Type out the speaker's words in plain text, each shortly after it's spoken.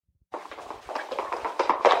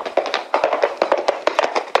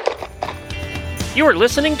You are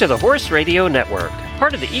listening to the Horse Radio Network,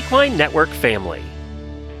 part of the Equine Network family.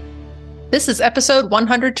 This is episode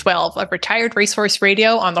 112 of Retired Racehorse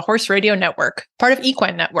Radio on the Horse Radio Network, part of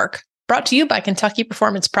Equine Network, brought to you by Kentucky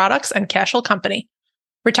Performance Products and Cashel Company.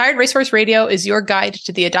 Retired Racehorse Radio is your guide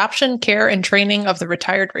to the adoption, care, and training of the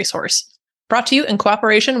retired racehorse. Brought to you in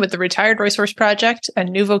cooperation with the Retired Racehorse Project and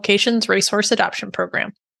New Vocations Racehorse Adoption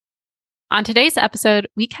Program. On today's episode,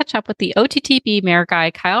 we catch up with the OTTB mare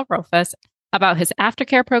guy, Kyle Rofus, about his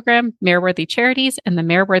aftercare program, Mareworthy Charities, and the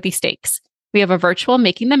Mareworthy Stakes. We have a virtual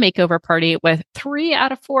Making the Makeover party with 3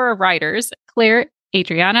 out of 4 riders, Claire,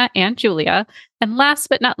 Adriana, and Julia. And last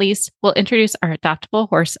but not least, we'll introduce our adoptable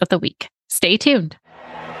horse of the week. Stay tuned.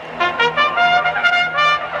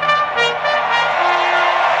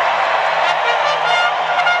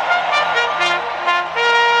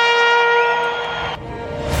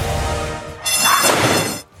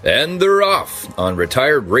 And they're off on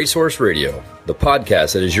Retired Racehorse Radio, the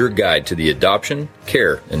podcast that is your guide to the adoption,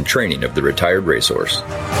 care, and training of the retired racehorse.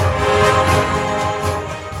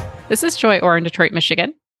 This is Joy Orr in Detroit,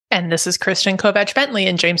 Michigan. And this is Kristen Kovach-Bentley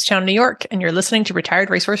in Jamestown, New York, and you're listening to Retired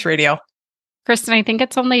Racehorse Radio. Kristen, I think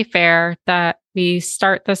it's only fair that we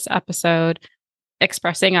start this episode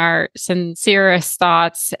expressing our sincerest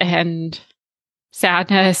thoughts and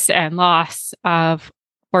sadness and loss of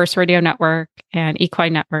Horse Radio Network and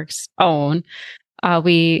Equine Network's own.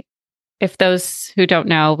 If those who don't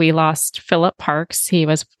know, we lost Philip Parks. He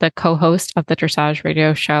was the co-host of the Dressage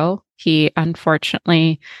Radio Show. He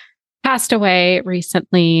unfortunately passed away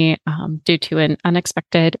recently due to an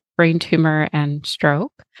unexpected brain tumor and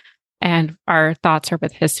stroke. And our thoughts are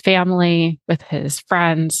with his family, with his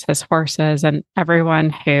friends, his horses, and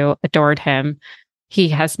everyone who adored him. He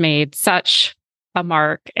has made such a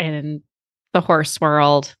mark in the horse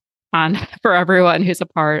world for everyone who's a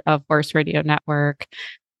part of Horse Radio Network.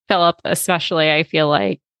 Philip, especially, I feel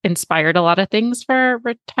like inspired a lot of things for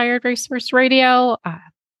Retired Racehorse Radio.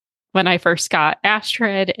 When I first got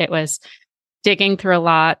Astrid, it was digging through a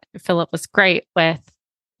lot. Philip was great with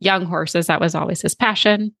young horses. That was always his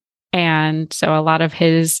passion. And so a lot of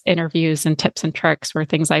his interviews and tips and tricks were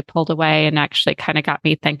things I pulled away and actually kind of got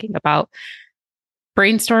me thinking about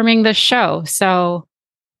brainstorming this show. So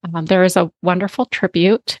there is a wonderful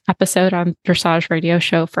tribute episode on Dressage Radio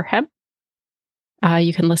Show for him.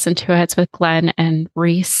 You can listen to it. It's with Glenn and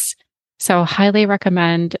Reese. So highly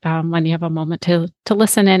recommend when you have a moment to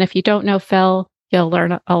listen in. If you don't know Phil, you'll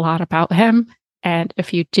learn a lot about him. And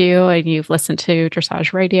if you do, and you've listened to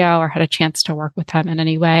Dressage Radio or had a chance to work with him in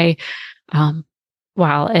any way,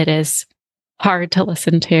 while it is hard to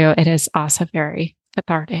listen to, it is also very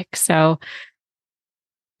cathartic. So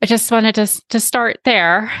I just wanted to start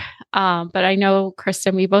there. But I know,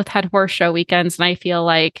 Kristen, we both had horse show weekends, and I feel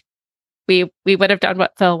like we would have done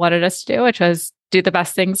what Phil wanted us to do, which was do the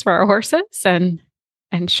best things for our horses and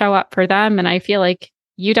show up for them. And I feel like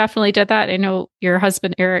you definitely did that. I know your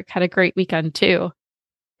husband, Eric, had a great weekend too.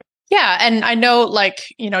 Yeah. And I know,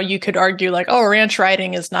 you could argue ranch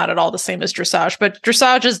riding is not at all the same as dressage, but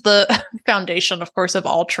dressage is the foundation, of course, of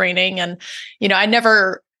all training. And, I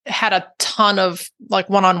never had a ton of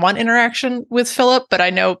one-on-one interaction with Philip, but I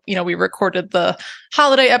know, we recorded the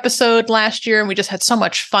holiday episode last year and we just had so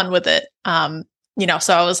much fun with it.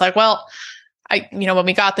 So I was like, well, when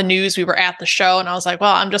we got the news, we were at the show and I was like,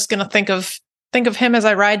 well, I'm just going to think of him as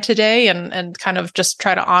I ride today and kind of just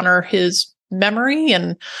try to honor his memory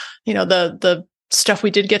and, the stuff we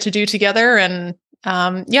did get to do together. And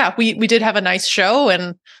we did have a nice show,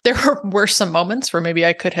 and there were some moments where maybe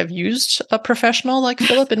I could have used a professional like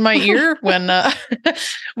Philip in my ear when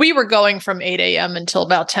we were going from 8 a.m. until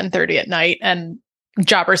about 10:30 at night. And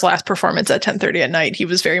Jobber's last performance at 10:30 at night, he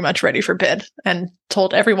was very much ready for bed and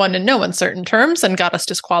told everyone in no uncertain terms and got us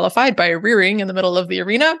disqualified by a rearing in the middle of the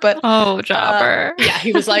arena. But Jobber.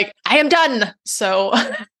 He was like, I am done. So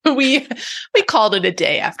we called it a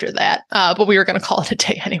day after that. But we were going to call it a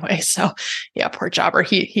day anyway. So yeah, poor Jobber.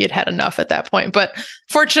 He had enough at that point. But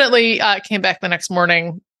fortunately, came back the next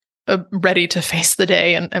morning ready to face the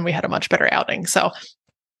day, and we had a much better outing. So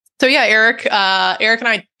yeah, Eric and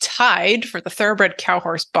I tied for the thoroughbred cow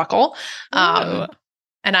horse buckle.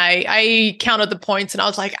 And I counted the points and I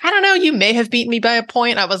was like, I don't know, you may have beaten me by a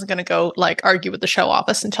point. I wasn't going to go argue with the show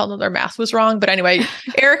office and tell them their math was wrong. But anyway,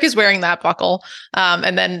 Eric is wearing that buckle.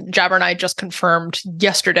 And then Jabber and I just confirmed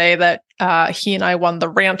yesterday that he and I won the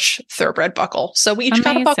ranch thoroughbred buckle. So we each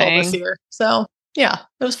got a buckle this year. So yeah,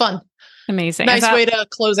 it was fun. Amazing. Nice way to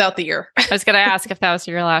close out the year. I was going to ask if that was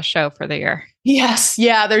your last show for the year. Yes.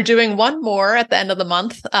 Yeah. They're doing one more at the end of the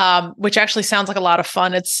month, which actually sounds like a lot of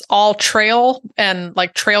fun. It's all trail and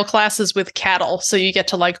like trail classes with cattle. So you get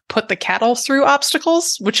to like put the cattle through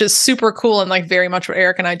obstacles, which is super cool and like very much what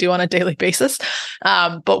Eric and I do on a daily basis.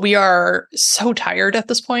 But we are so tired at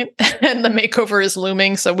this point and the makeover is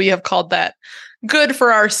looming. So we have called that good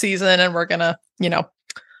for our season. And we're going to,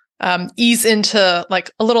 ease into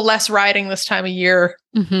like a little less riding this time of year,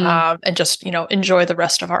 and just, enjoy the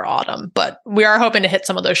rest of our autumn. But we are hoping to hit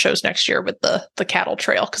some of those shows next year with the cattle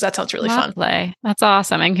trail, because that sounds really fun. That's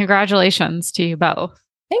awesome. And congratulations to you both.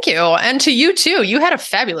 Thank you. And to you too. You had a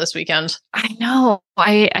fabulous weekend. I know.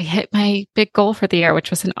 I hit my big goal for the year,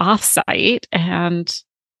 which was an offsite. And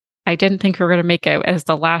I didn't think we were going to make it as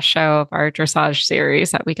the last show of our dressage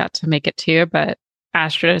series that we got to make it to. But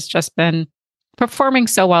Astrid has just been performing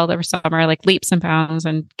so well this summer, like leaps and bounds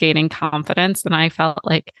and gaining confidence. And I felt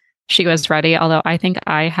like she was ready. Although I think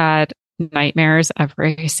I had nightmares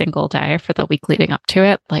every single day for the week leading up to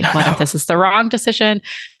it. Like, what if this is the wrong decision?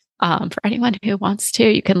 For anyone who wants to,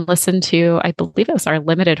 you can listen to, I believe it was our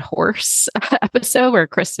limited horse episode where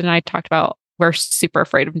Kristen and I talked about we're super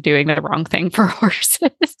afraid of doing the wrong thing for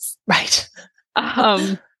horses. Right.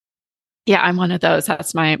 Yeah, I'm one of those.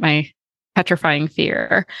 That's my petrifying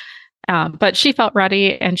fear. But she felt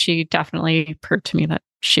ready, and she definitely proved to me that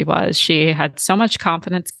she was. She had so much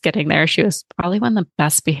confidence getting there. She was probably one of the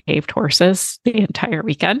best behaved horses the entire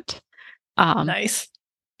weekend. Nice.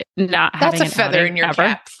 That's a feather in your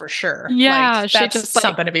cap for sure. Yeah, like, that's just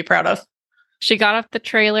something to be proud of. She got off the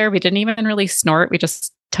trailer. We didn't even really snort. We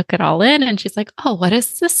just took it all in, and she's like, "Oh, what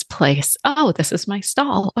is this place? Oh, this is my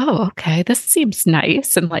stall. Oh, okay, this seems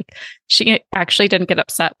nice." And like, she actually didn't get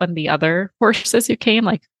upset when the other horses who came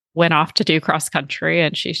like went off to do cross country,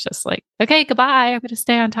 and she's just like, "Okay, goodbye. I'm going to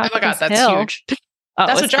stay on top of this hill." Oh my God, that's huge.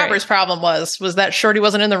 That's what Jobber's problem was that Shorty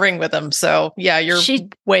wasn't in the ring with him. So yeah, you're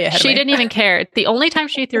way ahead of me. She didn't even care. The only time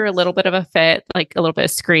she threw a little bit of a fit, like a little bit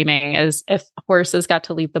of screaming, is if horses got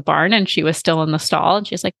to leave the barn and she was still in the stall, and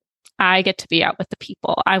she's like, "I get to be out with the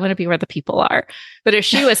people. I want to be where the people are." But if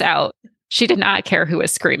she was out, she did not care who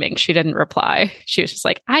was screaming. She didn't reply. She was just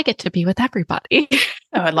like, "I get to be with everybody."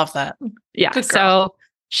 Oh, I love that. Yeah. So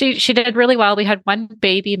she did really well. We had one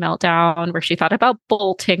baby meltdown where she thought about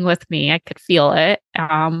bolting with me. I could feel it.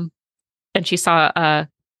 And she saw a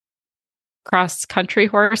cross country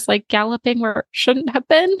horse like galloping where it shouldn't have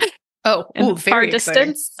been. Oh, far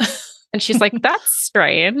distance. And she's like, "That's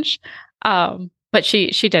strange." But she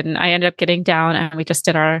didn't. I ended up getting down, and we just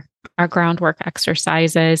did our groundwork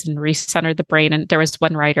exercises and recentered the brain. And there was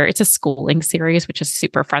one rider. It's a schooling series, which is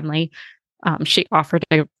super friendly. She offered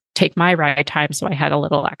to take my ride time, so I had a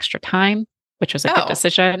little extra time, which was a good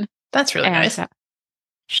decision. That's really nice.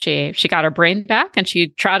 She got her brain back, and she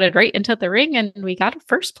trotted right into the ring, and we got her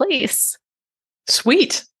first place.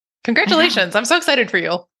 Sweet. Congratulations. I'm so excited for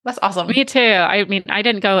you. That's awesome. Me too. I mean, I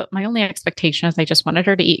didn't go, my only expectation is I just wanted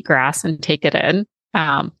her to eat grass and take it in.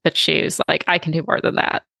 But she was like, "I can do more than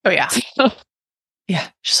that." Oh yeah. Yeah.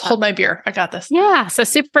 Just hold my beer. I got this. Yeah. So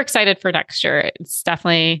super excited for next year. It's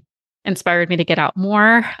definitely inspired me to get out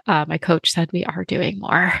more. My coach said we are doing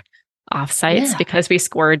more offsites because we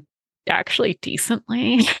scored actually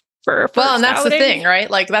decently for well, and that's outing. The thing, right?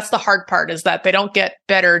 Like that's the hard part, is that they don't get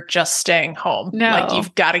better just staying home. No. Like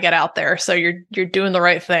you've got to get out there. So you're doing the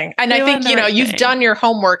right thing. And I think, you've done your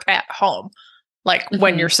homework at home, like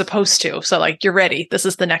when you're supposed to. So like you're ready. This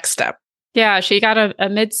is the next step. Yeah. She got a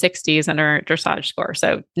mid 60s in her dressage score.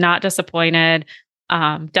 So not disappointed.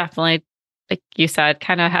 Definitely, like you said,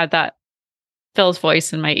 kind of had that Phil's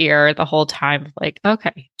voice in my ear the whole time. Like,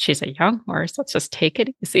 okay, she's a young horse. Let's just take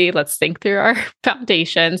it easy. Let's think through our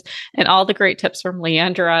foundations, and all the great tips from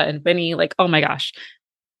Leandra and Vinny. Like, oh my gosh,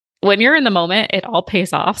 when you're in the moment, it all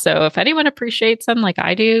pays off. So if anyone appreciates them like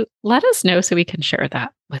I do, let us know so we can share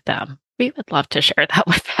that with them. We would love to share that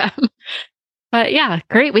with them. But yeah,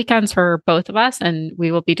 great weekends for both of us. And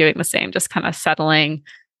we will be doing the same, just kind of settling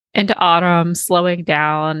into autumn, slowing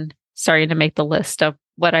down, starting to make the list of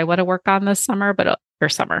what I want to work on this summer,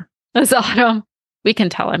 this autumn. We can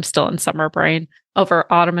tell I'm still in summer brain over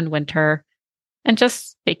autumn and winter, and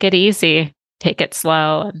just take it easy, take it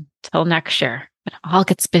slow until next year when it all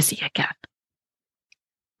gets busy again.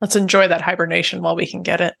 Let's enjoy that hibernation while we can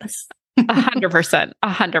get it.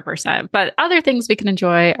 100%. But other things we can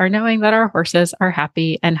enjoy are knowing that our horses are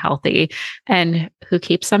happy and healthy, and who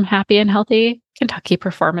keeps them happy and healthy? Kentucky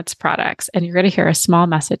Performance Products. And you're going to hear a small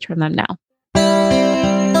message from them now.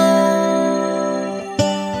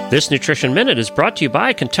 This Nutrition Minute is brought to you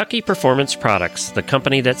by Kentucky Performance Products, the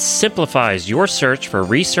company that simplifies your search for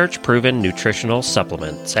research-proven nutritional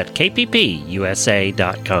supplements at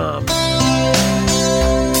kppusa.com.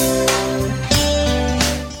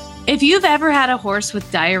 If you've ever had a horse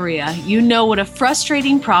with diarrhea, you know what a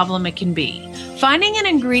frustrating problem it can be. Finding an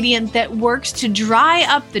ingredient that works to dry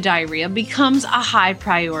up the diarrhea becomes a high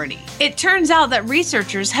priority. It turns out that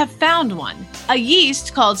researchers have found one, a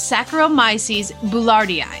yeast called Saccharomyces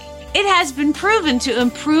boulardii. It has been proven to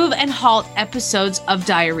improve and halt episodes of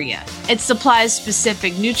diarrhea. It supplies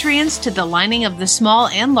specific nutrients to the lining of the small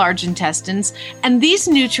and large intestines, and these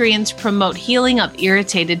nutrients promote healing of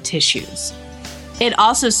irritated tissues. It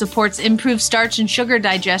also supports improved starch and sugar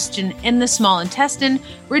digestion in the small intestine,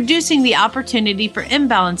 reducing the opportunity for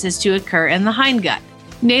imbalances to occur in the hindgut.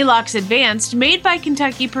 Nalox Advanced, made by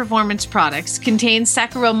Kentucky Performance Products, contains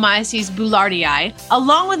Saccharomyces boulardii,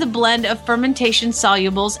 along with a blend of fermentation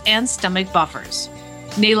solubles and stomach buffers.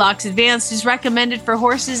 Nalox Advanced is recommended for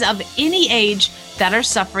horses of any age that are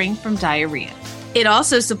suffering from diarrhea. It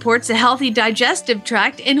also supports a healthy digestive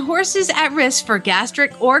tract in horses at risk for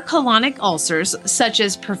gastric or colonic ulcers, such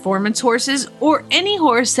as performance horses or any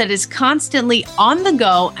horse that is constantly on the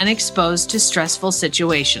go and exposed to stressful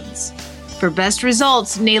situations. For best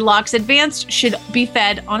results, Nalox Advanced should be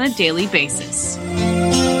fed on a daily basis.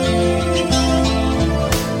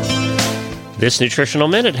 This Nutritional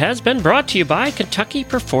Minute has been brought to you by Kentucky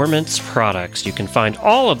Performance Products. You can find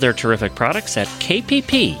all of their terrific products at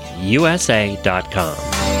kppusa.com.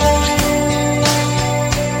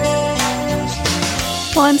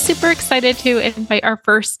 Well, I'm super excited to invite our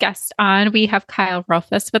first guest on. We have Kyle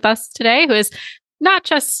Rofus with us today, who is not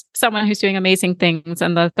just someone who's doing amazing things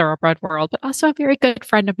in the thoroughbred world, but also a very good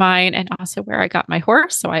friend of mine and also where I got my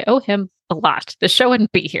horse. So I owe him a lot. The show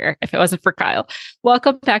wouldn't be here if it wasn't for Kyle.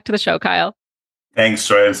 Welcome back to the show, Kyle. Thanks,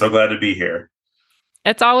 Joy. I'm so glad to be here.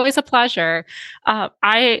 It's always a pleasure.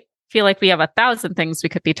 I feel like we have 1,000 things we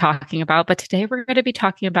could be talking about, but today we're going to be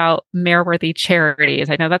talking about Mareworthy Charities.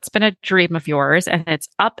 I know that's been a dream of yours, and it's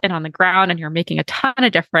up and on the ground, and you're making a ton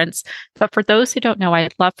of difference. But for those who don't know,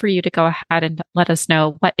 I'd love for you to go ahead and let us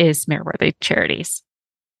know, what is Mareworthy Charities?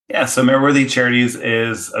 Yeah, so Mareworthy Charities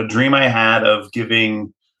is a dream I had of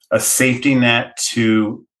giving a safety net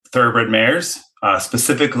to thoroughbred mares,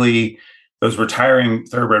 specifically those retiring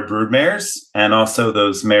thoroughbred brood mares, and also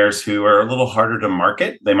those mares who are a little harder to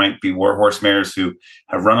market. They might be warhorse mares who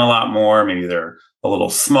have run a lot more. Maybe they're a little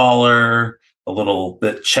smaller, a little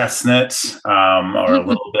bit chestnut, or a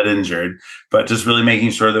little bit injured. But just really making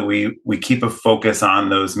sure that we keep a focus on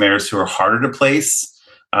those mares who are harder to place.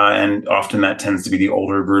 And often that tends to be the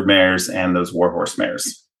older brood mares and those warhorse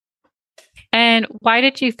mares. And why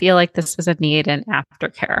did you feel like this was a need in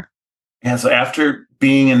aftercare? Yeah, so after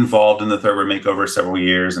being involved in the thoroughbred makeover several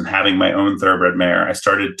years and having my own thoroughbred mare, I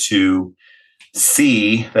started to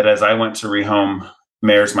see that as I went to rehome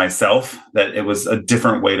mares myself, that it was a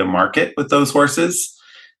different way to market with those horses.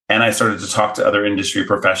 And I started to talk to other industry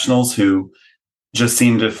professionals who just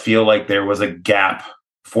seemed to feel like there was a gap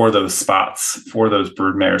for those spots, for those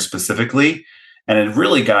brood mares specifically. And it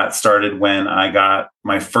really got started when I got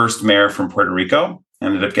my first mare from Puerto Rico.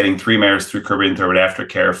 Ended up getting 3 mares through Caribbean Thoroughbred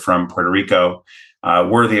Aftercare from Puerto Rico.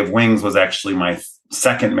 Worthy of Wings was actually my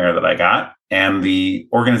second mare that I got. And the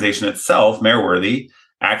organization itself, Mareworthy,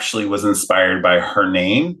 actually was inspired by her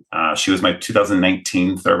name. She was my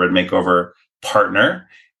 2019 Thoroughbred Makeover partner.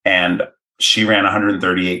 And she ran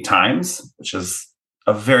 138 times, which is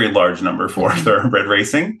a very large number for thoroughbred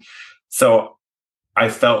racing. So I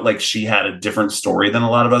felt like she had a different story than a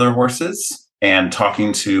lot of other horses. And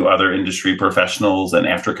talking to other industry professionals and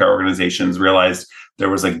aftercare organizations, realized there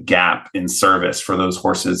was a gap in service for those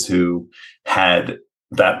horses who had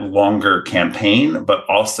that longer campaign, but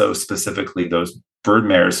also specifically those brood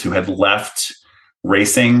mares who had left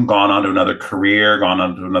racing, gone on to another career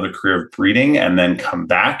of breeding, and then come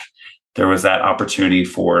back. There was that opportunity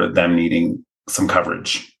for them needing some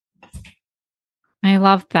coverage. I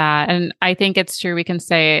love that. And I think it's true. We can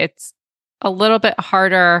say it's a little bit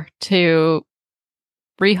harder to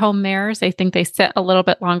rehome mares. I think they sit a little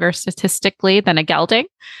bit longer statistically than a gelding,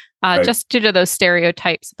 right, just due to those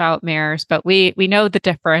stereotypes about mares. But we know the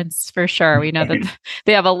difference for sure. We know that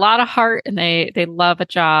they have a lot of heart and they love a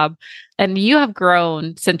job. And you have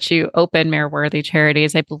grown since you opened Mareworthy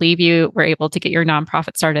Charities. I believe you were able to get your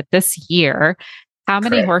nonprofit started this year. How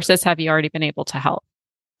many horses have you already been able to help?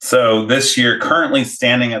 So this year, currently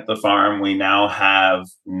standing at the farm, we now have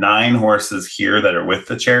 9 horses here that are with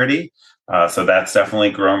the charity. So that's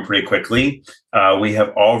definitely grown pretty quickly. We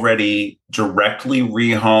have already directly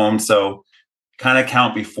rehomed. So kind of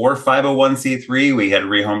count before 501c3, we had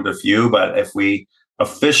rehomed a few, but if we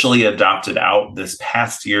officially adopted out this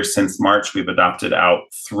past year, since March, we've adopted out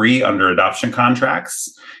 3 under adoption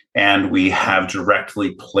contracts, and we have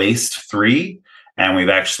directly placed 3, and we've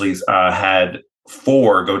actually had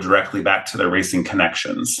 4 go directly back to their racing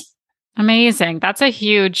connections. Amazing. That's a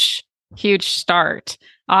huge start,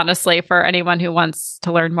 honestly, for anyone who wants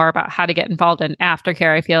to learn more about how to get involved in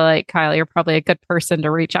aftercare. I feel like, Kyle, you're probably a good person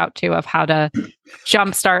to reach out to of how to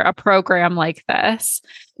jumpstart a program like this.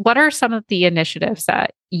 What are some of the initiatives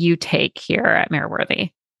that you take here at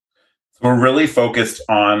Mareworthy? We're really focused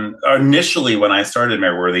on, initially when I started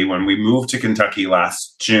Mareworthy, when we moved to Kentucky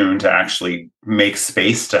last June to actually make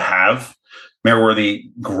space to have Mareworthy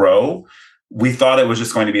grow, we thought it was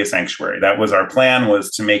just going to be a sanctuary. That was our plan,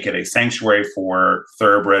 was to make it a sanctuary for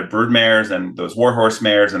thoroughbred brood mares and those warhorse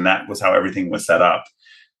mares, and that was how everything was set up.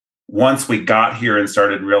 Once we got here and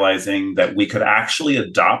started realizing that we could actually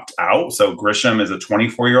adopt out, so Grisham is a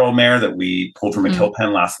 24-year-old mare that we pulled from a kill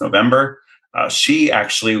pen last November. She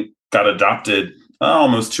actually got adopted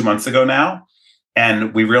almost 2 months ago now.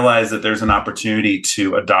 And we realized that there's an opportunity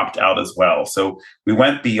to adopt out as well. So we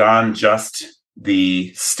went beyond just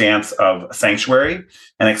the stance of sanctuary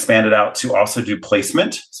and expanded out to also do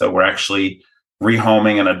placement. So we're actually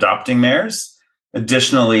rehoming and adopting mares.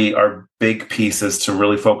 Additionally, our big piece is to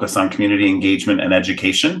really focus on community engagement and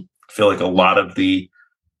education. I feel like a lot of the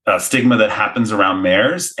stigma that happens around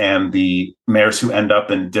mares and the mares who end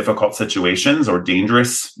up in difficult situations or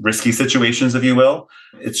dangerous, risky situations, if you will,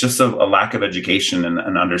 it's just a lack of education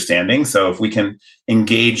and understanding. So if we can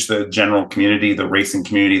engage the general community, the racing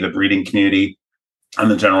community, the breeding community, and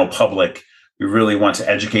the general public, we really want to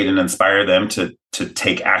educate and inspire them to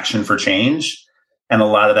take action for change. And a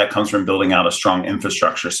lot of that comes from building out a strong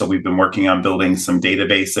infrastructure. So we've been working on building some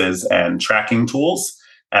databases and tracking tools,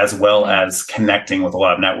 as well as connecting with a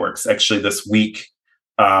lot of networks. Actually, this week,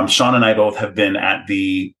 Sean and I both have been at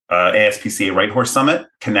the ASPCA Right Horse Summit,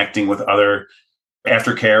 connecting with other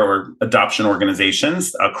aftercare or adoption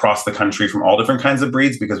organizations across the country from all different kinds of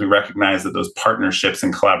breeds, because we recognize that those partnerships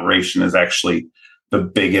and collaboration is actually the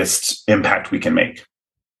biggest impact we can make.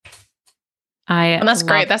 And that's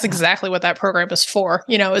great. That's exactly what that program is for,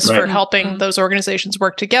 is for helping those organizations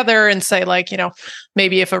work together and say, like,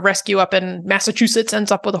 maybe if a rescue up in Massachusetts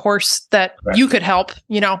ends up with a horse that you could help,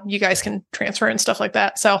 you guys can transfer and stuff like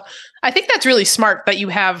that. So I think that's really smart that you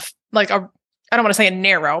have like I don't want to say a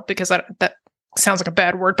narrow, because that sounds like a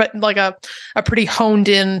bad word, but like a pretty honed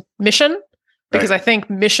in mission. Because I think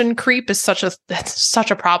mission creep is such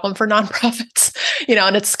a problem for nonprofits,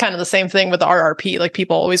 and it's kind of the same thing with the RRP. Like,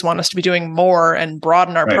 people always want us to be doing more and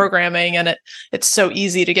broaden our programming, and it's so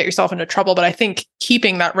easy to get yourself into trouble. But I think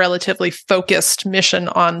keeping that relatively focused mission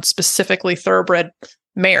on specifically thoroughbred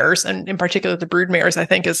mares, and in particular the brood mares, I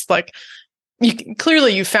think is like,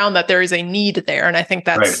 you found that there is a need there. And I think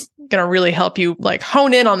that's going to really help you like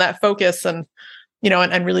hone in on that focus and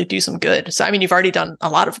really do some good. So, I mean, you've already done a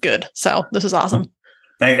lot of good. So this is awesome.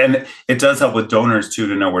 And it does help with donors too,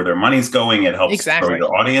 to know where their money's going. It helps grow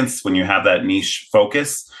your audience when you have that niche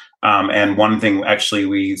focus. And one thing, actually,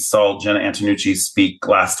 we saw Jenna Antonucci speak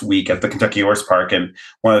last week at the Kentucky Horse Park. And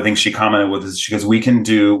one of the things she commented with is she goes,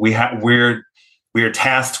 we're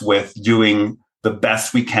tasked with doing the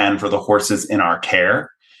best we can for the horses in our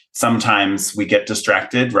care. Sometimes we get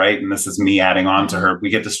distracted, right? And this is me adding on to her.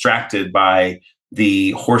 We get distracted by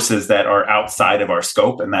the horses that are outside of our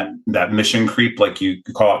scope, and that mission creep, like you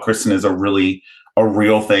call it, Kristen, is a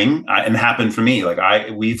real thing, and happened for me. Like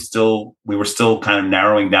we were still kind of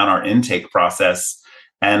narrowing down our intake process,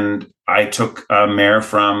 and I took a mare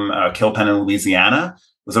from Kilpen in Louisiana.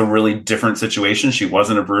 It was a really different situation. She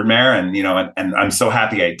wasn't a brood mare, and and I'm so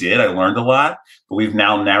happy I did. I learned a lot, but we've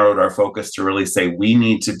now narrowed our focus to really say we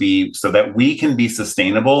need to be, so that we can be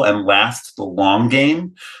sustainable and last the long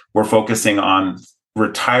game. We're focusing on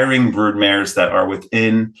retiring brood mares that are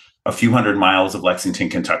within a few hundred miles of Lexington,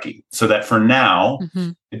 Kentucky. So that for now,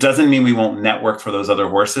 it doesn't mean we won't network for those other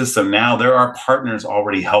horses. So now there are partners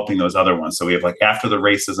already helping those other ones. So we have, like, after the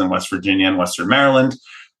races in West Virginia and Western Maryland,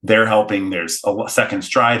 they're helping. There's a Second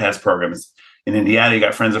Stride has programs in Indiana. You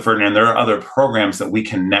got Friends of Ferdinand. There are other programs that we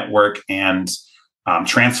can network and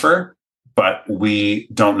transfer, but we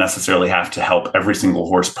don't necessarily have to help every single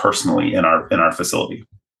horse personally in our facility.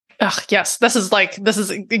 Yes, this is like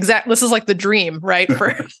the dream, right?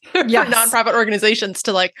 For nonprofit organizations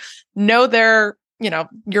to like know their,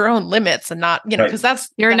 your own limits, and not, because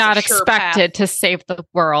you're not expected to save the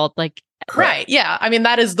world. Like, right. Yeah. I mean,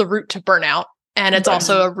 that is the route to burnout. And it's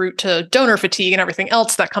also a route to donor fatigue and everything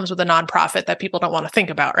else that comes with a nonprofit that people don't want to think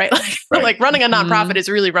about, right? Like running a nonprofit is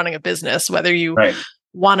really running a business, whether you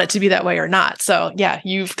want it to be that way or not. So yeah,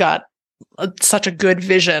 you've got such a good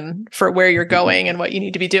vision for where you're going and what you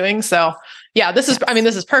need to be doing. So yeah, this is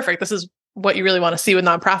perfect. This is what you really want to see with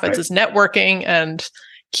nonprofits is networking and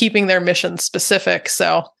keeping their mission specific.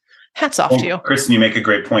 So hats off to you. Kristen, you make a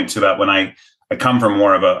great point too about when I come from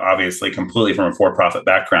more of obviously completely from a for-profit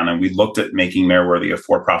background, and we looked at making Mareworthy a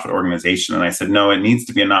for-profit organization. And I said, no, it needs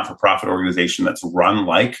to be a not-for-profit organization that's run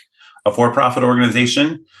like a for-profit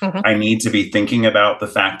organization. I need to be thinking about the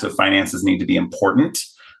fact of finances need to be important,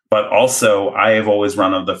 but also I have always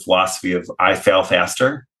run on the philosophy of I fail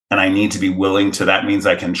faster, and I need to be willing to, that means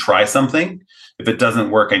I can try something. If it doesn't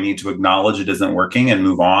work, I need to acknowledge it isn't working and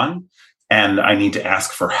move on. And I need to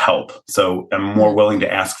ask for help. So I'm more willing to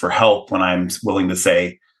ask for help when I'm willing to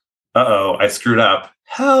say, I screwed up,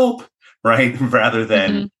 help, right? Rather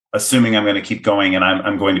than assuming I'm going to keep going and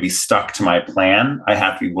I'm going to be stuck to my plan. I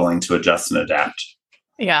have to be willing to adjust and adapt.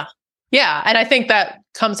 Yeah. Yeah. And I think that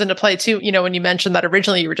comes into play too. When you mentioned that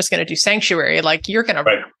originally you were just going to do sanctuary, like you're going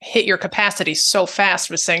to hit your capacity so fast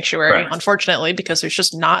with sanctuary, unfortunately, because there's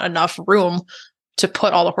just not enough room to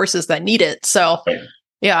put all the horses that need it. So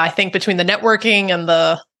yeah, I think between the networking and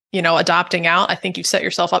the, adopting out, I think you've set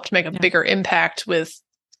yourself up to make a bigger impact with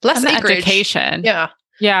less acreage. Education. Yeah.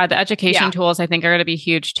 Yeah. The education tools, I think, are going to be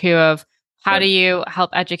huge too, of how do you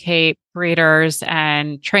help educate breeders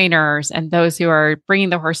and trainers and those who are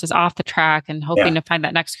bringing the horses off the track and hoping to find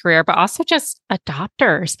that next career, but also just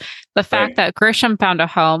adopters. The fact that Grisham found a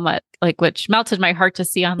home, which melted my heart to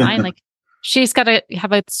see online, she's got to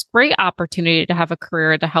have a great opportunity to have a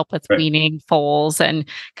career to help with weaning foals and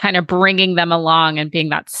kind of bringing them along and being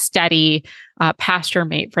that steady pasture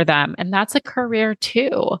mate for them. And that's a career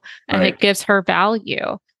too. And it gives her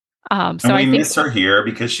value. So I think miss her here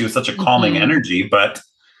because she was such a calming energy, but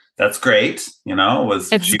that's great.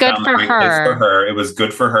 It's good for her. It was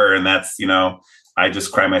good for her. And that's, I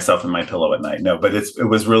just cry myself in my pillow at night. No, but it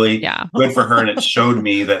was really good for her. And it showed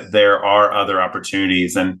me that there are other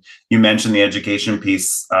opportunities. And you mentioned the education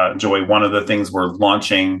piece, Joy. One of the things we're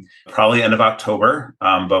launching probably end of October,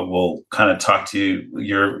 but we'll kind of talk to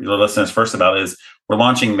your listeners first about is we're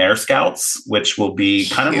launching Mare Scouts, which will be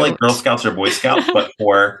kind of like Girl Scouts or Boy Scouts, but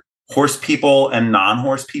for horse people and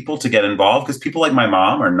non-horse people to get involved, because people like my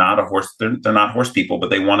mom are not they're not horse people, but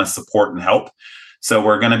they want to support and help. So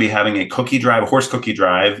we're going to be having a horse cookie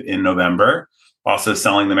drive in November, also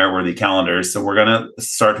selling the Mareworthy calendars. So we're going to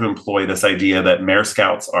start to employ this idea that Mare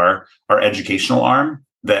Scouts are our educational arm,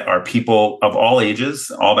 that are people of all ages,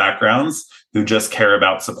 all backgrounds, who just care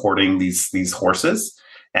about supporting these horses.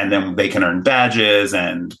 And then they can earn badges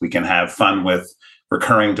and we can have fun with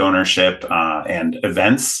recurring donorship and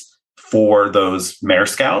events for those Mare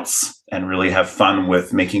Scouts and really have fun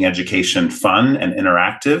with making education fun and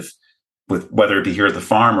interactive, with whether it be here at the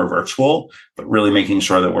farm or virtual, but really making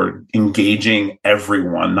sure that we're engaging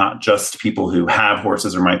everyone, not just people who have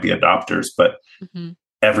horses or might be adopters, but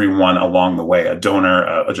everyone along the way, a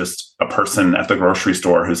donor, just a person at the grocery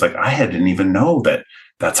store who's like, I didn't even know that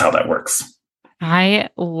that's how that works. I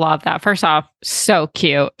love that. First off, so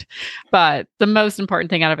cute. But the most important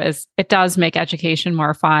thing out of it is it does make education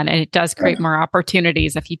more fun, and it does create more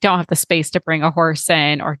opportunities. If you don't have the space to bring a horse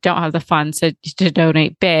in or don't have the funds to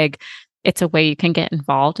donate big, it's a way you can get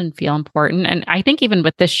involved and feel important. And I think even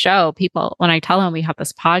with this show, people, when I tell them we have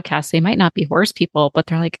this podcast, they might not be horse people, but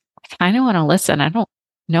they're like, I kind of want to listen. I don't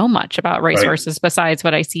know much about racehorses besides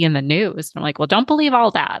what I see in the news. And I'm like, well, don't believe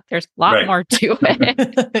all that. There's a lot more to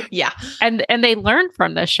it. And they learn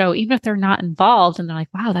from this show, even if they're not involved. And they're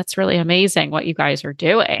like, wow, that's really amazing what you guys are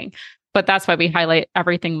doing. But that's why we highlight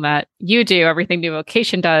everything that you do, everything New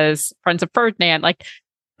Vocation does, Friends of Ferdinand.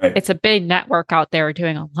 It's a big network out there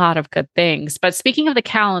doing a lot of good things. But speaking of the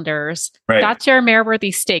calendars, that's your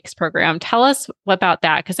Mareworthy Stakes program. Tell us about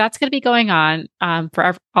that, because that's going to be going on for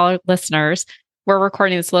all our listeners. We're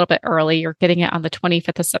recording this a little bit early. You're getting it on the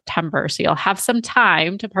 25th of September. So you'll have some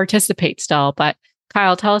time to participate still. But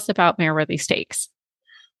Kyle, tell us about Mareworthy Stakes.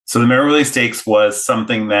 So the Mareworthy Stakes was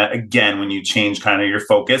something that, again, when you change kind of your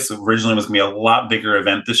focus, originally was going to be a lot bigger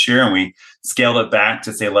event this year. And we scaled it back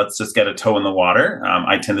to say, let's just get a toe in the water.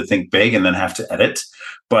 I tend to think big and then have to edit.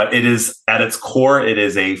 But it is, at its core, it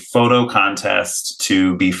is a photo contest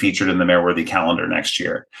to be featured in the Mareworthy calendar next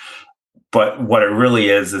year. But what it really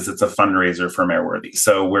is it's a fundraiser for Mareworthy.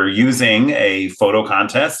 So we're using a photo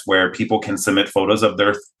contest where people can submit photos of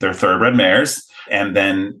their thoroughbred mares, and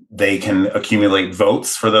then they can accumulate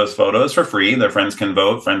votes for those photos for free. Their friends can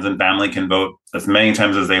vote. Friends and family can vote as many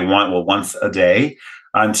times as they want. Well, once a day.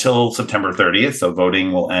 until September 30th. So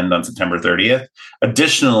voting will end on September 30th.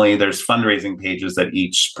 Additionally, there's fundraising pages that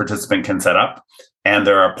each participant can set up, and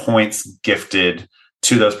there are points gifted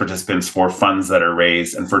to those participants for funds that are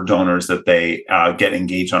raised and for donors that they get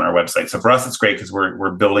engaged on our website. So for us, it's great because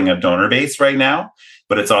we're building a donor base right now,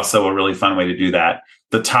 but it's also a really fun way to do that.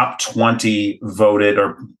 The top 20 voted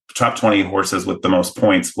or top 20 horses with the most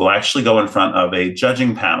points will actually go in front of a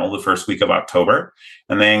judging panel the first week of October.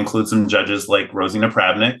 And they include some judges like Rosina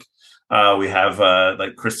Pravnik. We have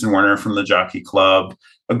like Kristen Werner from the Jockey Club,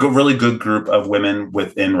 really good group of women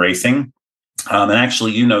within racing. And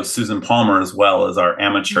actually, Susan Palmer as well as our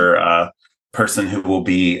amateur person who will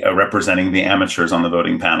be representing the amateurs on the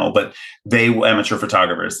voting panel. But amateur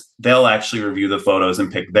photographers, they'll actually review the photos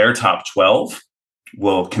and pick their top 12.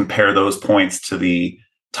 We'll compare those points to the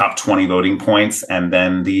top 20 voting points. And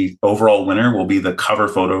then the overall winner will be the cover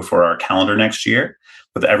photo for our calendar next year,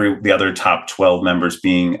 with the other top 12 members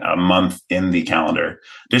being a month in the calendar.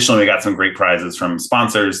 Additionally, we got some great prizes from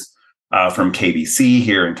sponsors from KBC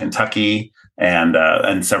here in Kentucky,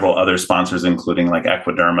 and several other sponsors, including like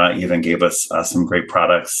Equiderma, even gave us some great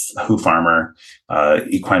products. Who Farmer,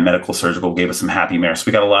 Equine Medical Surgical gave us some Happy Mare. So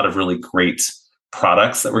we got a lot of really great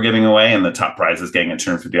products that we're giving away, and the top prize is getting a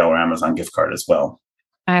 $250 Amazon gift card as well.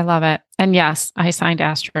 I love it. And yes, I signed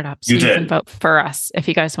Astrid up. So you can vote for us if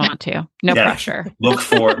you guys want to. No pressure. Look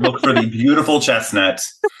for the beautiful chestnut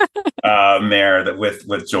mare that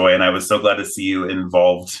with Joy. And I was so glad to see you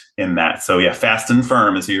involved in that. So yeah, Fast and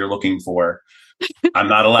Firm is who you're looking for. I'm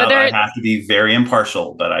not allowed. I have to be very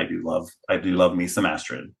impartial, but I do love me some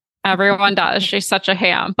Astrid. Everyone does. She's such a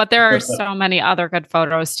ham. But there are so many other good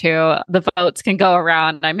photos too. The votes can go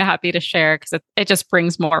around. I'm happy to share because it just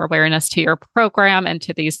brings more awareness to your program and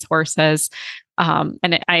to these horses.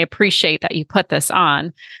 And I appreciate that you put this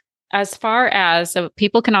on. As far as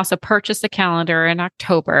people can also purchase the calendar in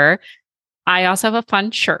October, I also have a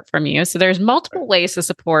fun shirt from you. So there's multiple ways to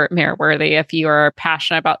support Mareworthy if you are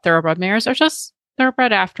passionate about thoroughbred mares or just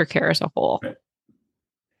thoroughbred aftercare as a whole. Right.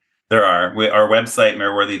 There are. Our website,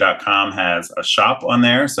 mareworthy.com, has a shop on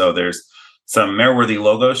there. So there's some Mareworthy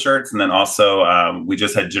logo shirts. And then also we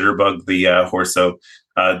just had Jitterbug, the horse. So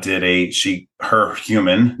her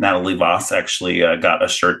human, Natalie Voss, actually got a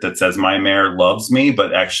shirt that says, "My mare loves me,"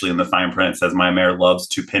 but actually in the fine print, it says, "My mare loves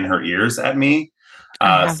to pin her ears at me."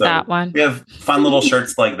 I have that one. We have fun little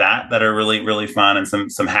shirts like that are really, really fun, and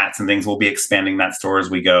some hats and things. We'll be expanding that store as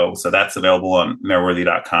we go. So that's available on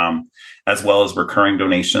mareworthy.com, as well as recurring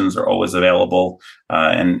donations are always available,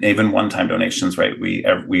 and even one-time donations, right?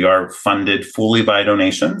 We are funded fully by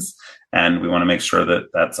donations, and we want to make sure that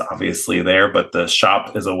that's obviously there. But the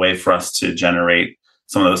shop is a way for us to generate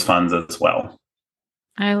some of those funds as well.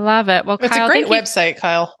 I love it. Well, it's Kyle, a great website,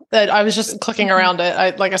 Kyle. That I was just clicking around it. I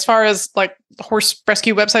like, as far as like horse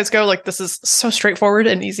rescue websites go, like this is so straightforward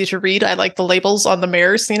and easy to read. I like the labels on the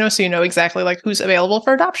mares, so you know exactly like who's available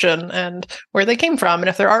for adoption and where they came from and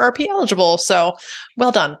if they're RRP eligible. So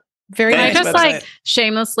well done. Very nice. I just like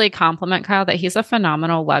shamelessly compliment Kyle that he's a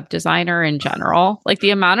phenomenal web designer in general. Like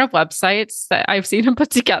the amount of websites that I've seen him put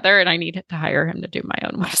together, and I need to hire him to do my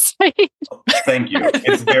own website. Thank you.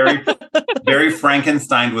 It's very, very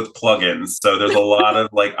Frankenstein with plugins. So there's a lot of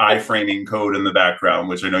like iframing code in the background,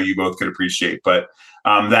 which I know you both could appreciate. But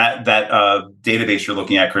that database you're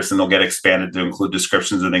looking at, Kristen, will get expanded to include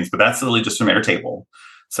descriptions and things. But that's really just from Airtable.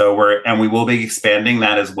 So we will be expanding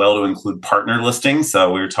that as well to include partner listings.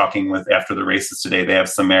 So we were talking with after the races today, they have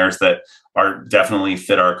some mares that are definitely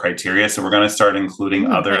fit our criteria. So we're going to start including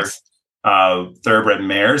other thoroughbred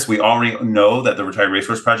mares. We already know that the Retired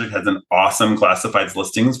Racehorse Project has an awesome classifieds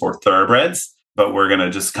listings for thoroughbreds, but we're going to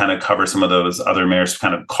just kind of cover some of those other mares,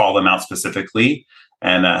 kind of call them out specifically,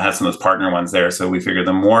 and have some of those partner ones there. So we figure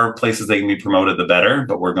the more places they can be promoted, the better.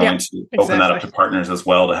 But we're going to open that up to partners as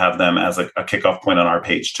well to have them as a kickoff point on our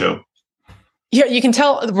page too. Yeah, you can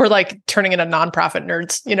tell we're like turning into nonprofit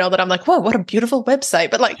nerds, that I'm like, whoa, what a beautiful website.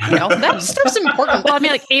 But like, that stuff's important. Well, I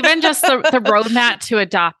mean, like even just the roadmap to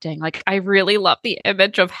adopting, like I really love the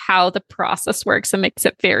image of how the process works and makes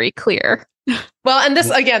it very clear. Well, and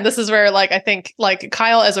this is where like I think like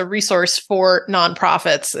Kyle as a resource for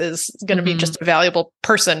nonprofits is going to be just a valuable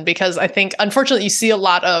person, because I think unfortunately you see a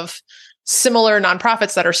lot of similar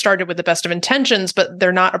nonprofits that are started with the best of intentions, but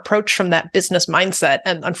they're not approached from that business mindset.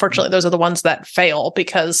 And unfortunately, those are the ones that fail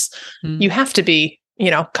because you have to be,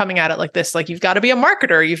 coming at it like this. Like you've got to be a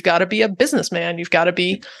marketer, you've got to be a businessman, you've got to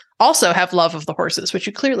be also have love of the horses, which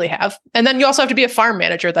you clearly have. And then you also have to be a farm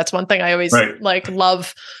manager. That's one thing I always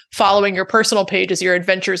love following your personal page is your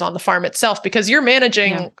adventures on the farm itself, because you're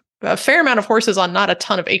managing a fair amount of horses on not a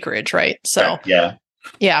ton of acreage, right? So yeah.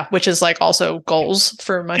 Yeah, which is like also goals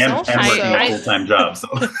for myself. And working a full-time job. So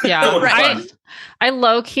yeah, I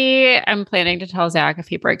low-key am planning to tell Zach if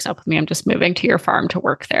he breaks up with me, I'm just moving to your farm to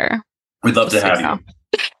work there. We'd love to have you.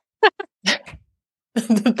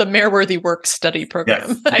 The Mareworthy work study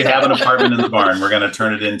program. Yes. We have an apartment in the barn. We're going to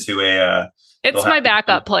turn it into a... it's my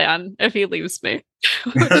backup plan if he leaves me,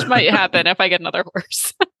 which might happen if I get another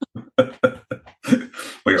horse.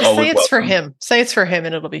 Just say it's for him. Say it's for him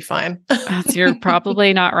and it'll be fine. You're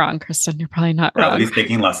probably not wrong, Kristen. You're probably not wrong. He's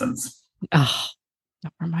taking lessons. Oh,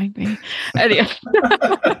 don't remind me. Anyway.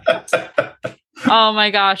 Oh my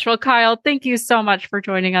gosh. Well, Kyle, thank you so much for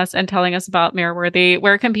joining us and telling us about Mareworthy.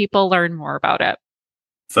 Where can people learn more about it?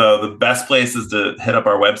 So the best place is to hit up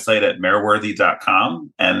our website at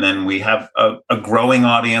mareworthy.com. And then we have a growing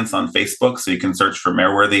audience on Facebook. So you can search for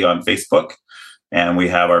Mareworthy on Facebook. And we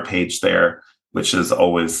have our page there, which is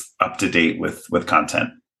always up to date with content.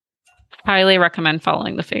 Highly recommend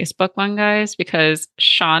following the Facebook one, guys, because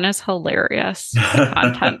Sean is hilarious. The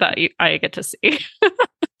content that I get to see.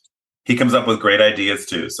 He comes up with great ideas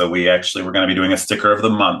too. So we're going to be doing a sticker of the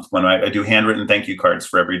month when I do handwritten thank you cards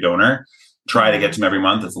for every donor. Try to get to them every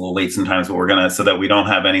month. It's a little late sometimes, but so that we don't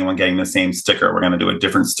have anyone getting the same sticker, we're going to do a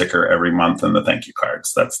different sticker every month in the thank you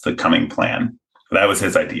cards. That's the coming plan. That was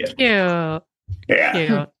his idea. Cute. Yeah.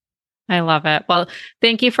 Cute. I love it. Well,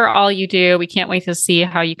 thank you for all you do. We can't wait to see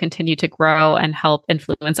how you continue to grow and help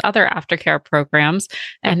influence other aftercare programs.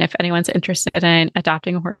 And if anyone's interested in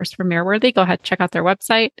adopting a horse from Mareworthy, go ahead, check out their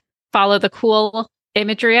website, follow the cool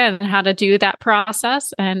imagery and how to do that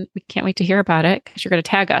process. And we can't wait to hear about it because you're going to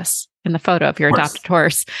tag us in the photo of your adopted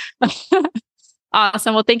horse.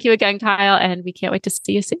 Awesome. Well, thank you again, Kyle. And we can't wait to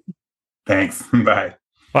see you soon. Thanks. Bye.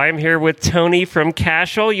 I'm here with Tony from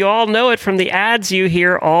Cashel. You all know it from the ads you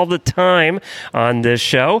hear all the time on this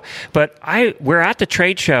show. But we're at the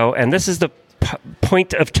trade show, and this is the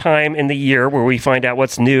point of time in the year where we find out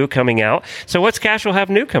what's new coming out. So what's Cashel have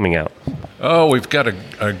new coming out? Oh, we've got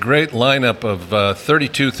a great lineup of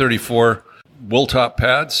 32, 34 wool top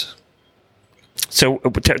pads. So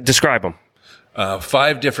describe them.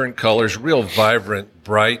 5 different colors, real vibrant,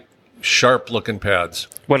 bright, sharp-looking pads.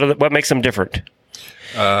 What makes them different?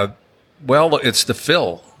 Well, it's the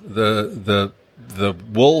fill. The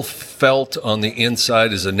wool felt on the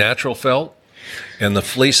inside is a natural felt, and the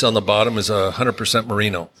fleece on the bottom is 100%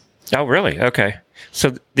 merino. Oh, really? Okay.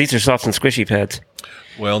 So these are soft and squishy pads.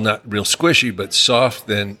 Well, not real squishy, but soft,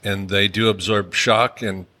 and they do absorb shock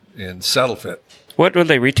and saddle fit. What would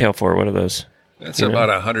they retail for? What are those? That's about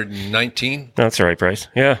 $119. That's the right price.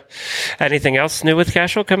 Yeah. Anything else new with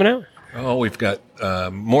Cashel coming out? Oh, we've got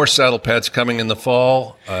more saddle pads coming in the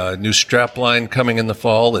fall, new strap line coming in the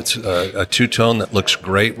fall. It's a two-tone that looks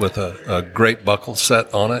great with a great buckle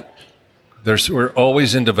set on it. We're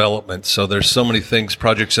always in development, so there's so many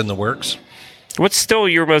projects in the works. What's still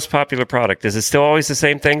your most popular product? Is it still always the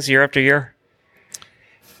same things year after year?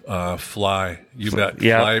 Fly. You bet.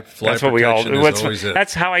 Yeah, Fly that's what we all. It.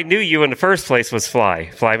 That's how I knew you in the first place was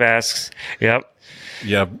fly masks. Yep.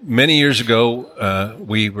 Yeah, many years ago,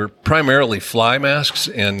 we were primarily fly masks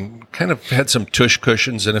and kind of had some tush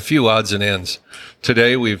cushions and a few odds and ends.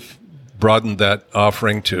 Today, we've broadened that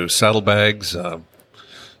offering to saddlebags,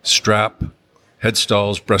 strap,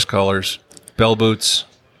 headstalls, breast collars, bell boots,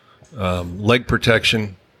 leg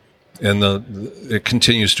protection, and it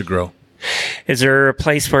continues to grow. Is there a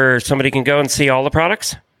place where somebody can go and see all the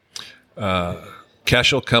products?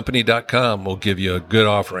 CashelCompany.com will give you a good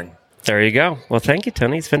offering. There you go. Well, thank you,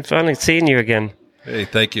 Tony. It's been fun seeing you again. Hey,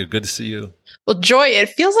 thank you. Good to see you. Well, Joy, it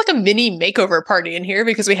feels like a mini makeover party in here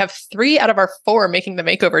because we have 3 out of our 4 making the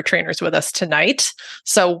makeover trainers with us tonight.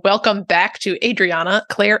 So welcome back to Adriana,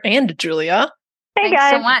 Claire, and Julia. Hey,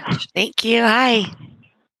 guys. Thanks so much. Thank you. Hi.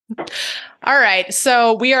 All right.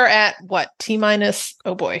 So we are at T-minus,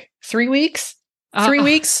 3 weeks? 3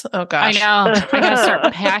 weeks? Oh, gosh. I know. I got to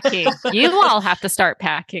start packing. You all have to start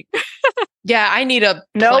packing. Yeah, I need a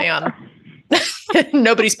plan.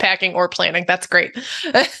 Nobody's packing or planning. That's great.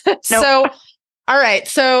 So, all right.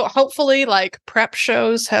 So hopefully prep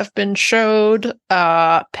shows have been showed.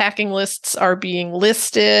 Packing lists are being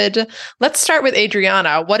listed. Let's start with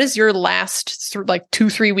Adriana. What does your last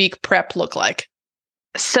 2-3 week prep look like?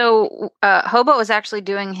 So Hobo is actually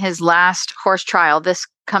doing his last horse trial this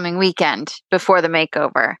coming weekend before the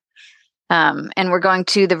makeover. And we're going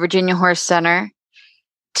to the Virginia Horse Center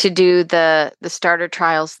to do the starter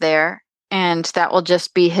trials there. And that will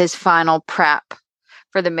just be his final prep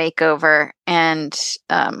for the makeover. And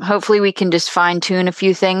hopefully we can just fine tune a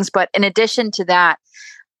few things. But in addition to that,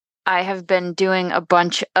 I have been doing a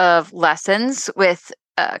bunch of lessons with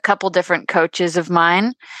a couple different coaches of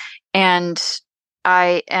mine. And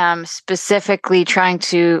I am specifically trying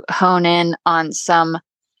to hone in on some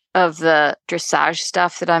of the dressage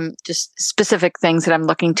stuff that I'm just specific things that I'm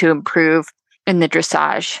looking to improve in the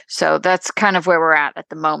dressage. So that's kind of where we're at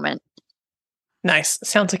the moment. Nice.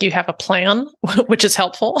 Sounds like you have a plan, which is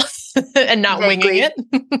helpful and not Vaguely. winging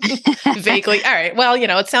it. Vaguely. All right. Well,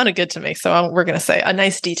 it sounded good to me. So we're going to say a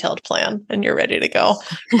nice detailed plan and you're ready to go.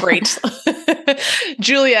 Great.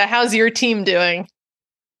 Julia, how's your team doing?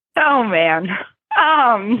 Oh, man.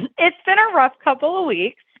 It's been a rough couple of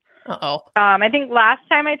weeks. Uh-oh. I think last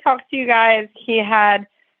time I talked to you guys, he had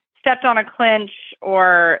stepped on a clinch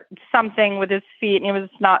or something with his feet and he was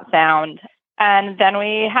not sound. And then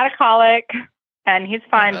we had a colic and he's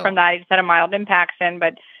fine from that. He just had a mild impaction,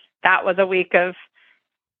 but that was a week of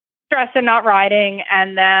stress and not riding.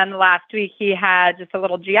 And then last week he had just a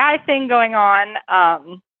little GI thing going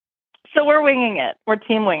on. So we're winging it. We're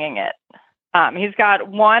team winging it. He's got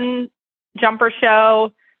one jumper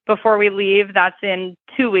show before we leave. That's in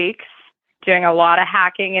 2 weeks, doing a lot of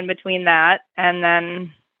hacking in between that. And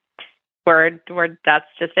then that's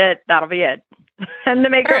just it. That'll be it. And the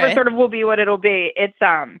makeover sort of will be what it'll be. It's,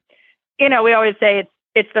 we always say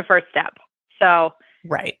it's the first step. So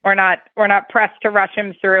we're not pressed to rush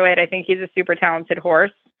him through it. I think he's a super talented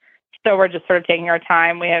horse. So we're just sort of taking our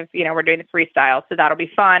time. We have, we're doing the freestyle, so that'll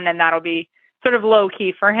be fun and that'll be sort of low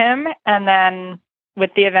key for him. And then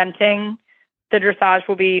with the eventing, the dressage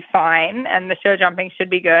will be fine and the show jumping should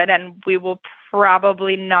be good. And we will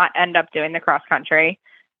probably not end up doing the cross country.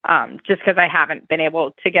 Just because I haven't been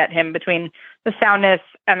able to get him between the soundness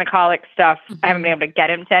and the colic stuff. I haven't been able to get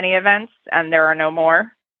him to any events and there are no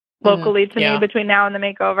more locally to me between now and the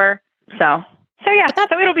makeover. So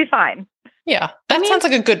it'll be fine. Yeah. That sounds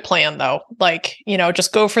like a good plan though. Like,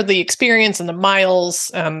 just go for the experience and the miles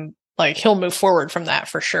and like he'll move forward from that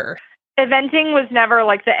for sure. Eventing was never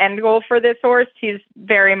like the end goal for this horse. He's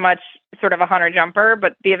very much sort of a hunter jumper,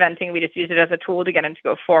 but the eventing, we just use it as a tool to get him to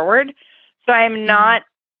go forward. So I'm not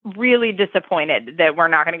really disappointed that we're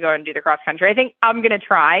not going to go and do the cross country. I think I'm going to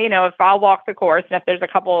try, if I'll walk the course and if there's a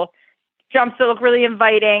couple jumps that look really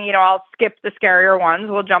inviting, I'll skip the scarier ones.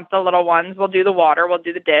 We'll jump the little ones. We'll do the water. We'll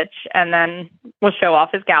do the ditch and then we'll show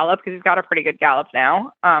off his gallop because he's got a pretty good gallop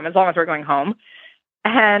now, as long as we're going home.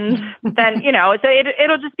 And then, so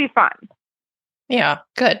it'll just be fun. Yeah.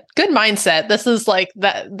 Good mindset. This is like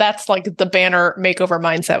that's like the banner makeover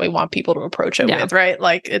mindset we want people to approach it with, right?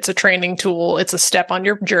 Like it's a training tool. It's a step on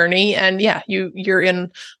your journey. And you're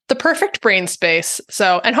in the perfect brain space.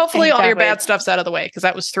 So, and hopefully all your bad stuff's out of the way because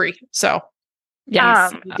that was 3. So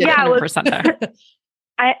yes, 100% there.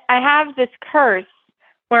 I have this curse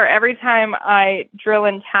where every time I drill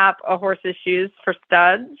and tap a horse's shoes for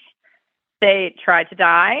studs, they try to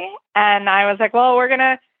die. And I was like, well, we're going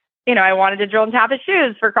to, I wanted to drill and tap his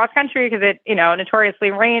shoes for cross country because it, notoriously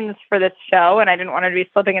rains for this show and I didn't want to be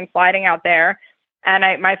slipping and sliding out there.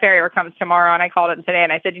 And my farrier comes tomorrow and I called it today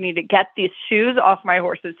and I said, you need to get these shoes off my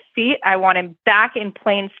horse's feet. I want him back in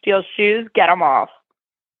plain steel shoes. Get them off.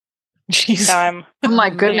 Jeez. So I'm, oh my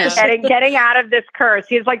goodness. Getting out of this curse.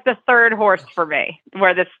 He's like the third horse for me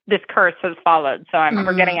where this curse has followed. So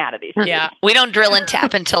we're getting out of these. Yeah. We don't drill and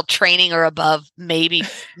tap until training or above, maybe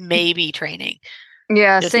training.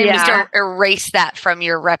 Yeah, just same. to erase that from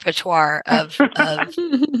your repertoire of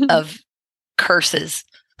curses.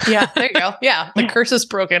 Yeah, there you go. Yeah, the curse is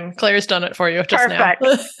broken. Claire's done it for you just Perfect.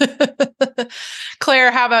 now. Claire,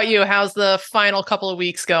 how about you? How's the final couple of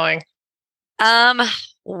weeks going?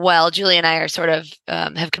 Well, Julie and I are sort of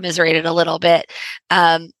have commiserated a little bit.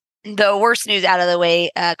 The worst news out of the way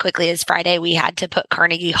quickly is Friday. We had to put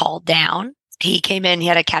Carnegie Hall down. He came in, he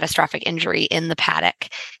had a catastrophic injury in the paddock.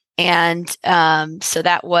 And so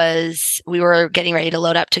we were getting ready to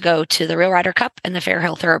load up to go to the Real Rider Cup and the Fair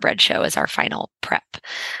Hill Thoroughbred Show as our final prep.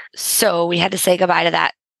 So we had to say goodbye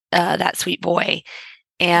to that sweet boy.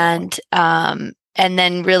 And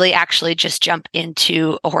then really actually just jump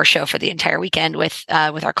into a horse show for the entire weekend with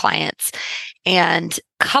our clients. And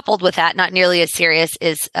coupled with that, not nearly as serious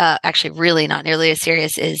is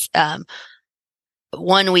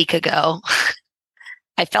 1 week ago,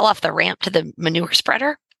 I fell off the ramp to the manure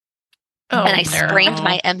spreader. And I sprained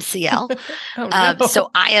my MCL. So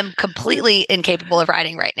I am completely incapable of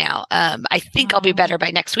riding right now. I think I'll be better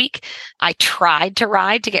by next week. I tried to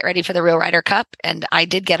ride to get ready for the Real Rider Cup, and I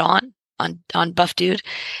did get on Buff Dude.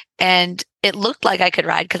 And it looked like I could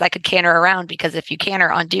ride because I could canter around, because if you canter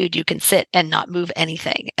on Dude, you can sit and not move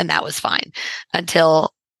anything. And that was fine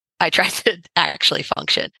until I tried to actually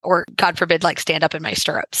function, or God forbid, like stand up in my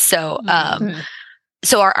stirrups. So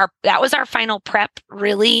So our that was our final prep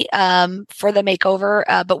really for the makeover,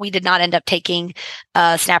 but we did not end up taking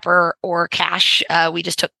Snapper or Cash. We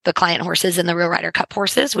just took the client horses and the Real Rider Cup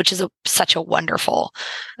horses, which is such a wonderful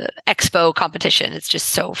expo competition. It's just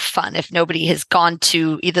so fun. If nobody has gone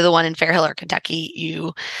to either the one in Fair Hill or Kentucky,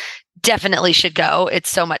 you definitely should go. It's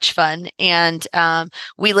so much fun. And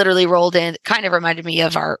we literally rolled in, kind of reminded me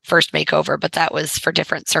of our first makeover, but that was for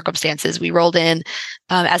different circumstances. We rolled in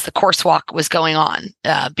as the course walk was going on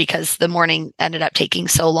because the morning ended up taking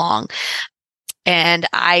so long. And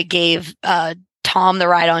I gave Tom the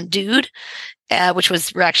ride on Dude, which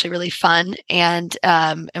was actually really fun. And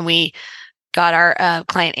we got our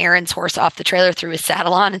client Aaron's horse off the trailer, threw his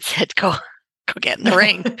saddle on and said, go get in the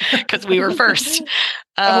ring, because we were first.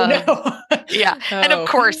 Oh no. Yeah. And of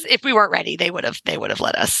course, if we weren't ready, they would have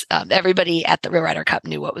let us. Everybody at the Real Rider Cup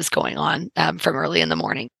knew what was going on from early in the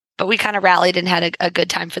morning. But we kind of rallied and had a good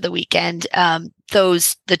time for the weekend. The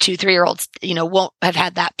 2-3-year-olds, won't have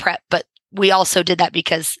had that prep, but we also did that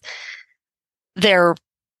because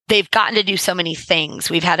they've gotten to do so many things.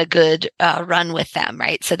 We've had a good run with them,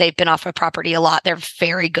 right? So they've been off of property a lot. They're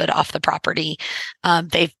very good off the property.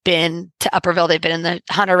 They've been to Upperville. They've been in the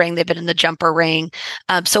hunter ring. They've been in the jumper ring.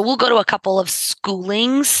 So we'll go to a couple of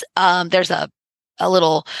schoolings. There's a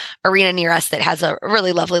little arena near us that has a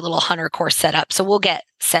really lovely little hunter course set up. So we'll get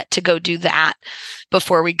set to go do that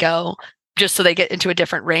before we go, just so they get into a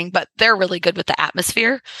different ring. But they're really good with the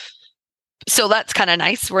atmosphere. So that's kind of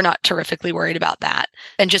nice. We're not terrifically worried about that.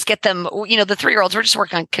 And just get them, the 3-year-olds, we're just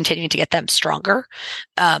working on continuing to get them stronger.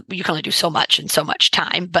 You can only do so much in so much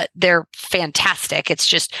time, but they're fantastic. It's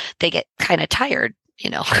just they get kind of tired,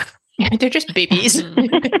 They're just babies.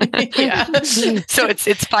 Yeah. So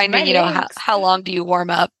it's finding, how long do you warm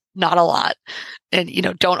up? Not a lot. And,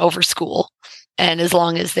 don't overschool. And as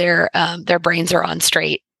long as their brains are on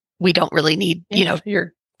straight, we don't really need,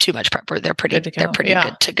 you're too much prep. They're pretty good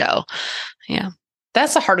to go. Yeah.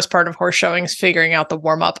 That's the hardest part of horse showing, is figuring out the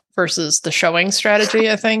warm up versus the showing strategy.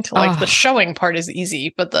 I think the showing part is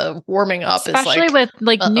easy, but the warming up especially is with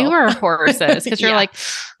newer horses, because you're like,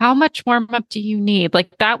 how much warm up do you need?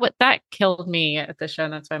 Like that killed me at the show.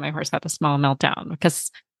 And that's why my horse had a small meltdown, because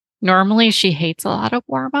normally she hates a lot of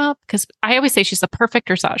warm up, because I always say she's the perfect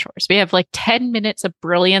dressage horse. We have 10 minutes of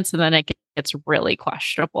brilliance, and then it gets really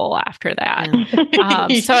questionable after that.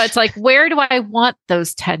 So it's like, where do I want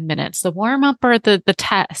those 10 minutes? The warm up or the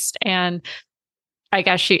test? And I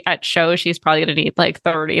guess she's probably going to need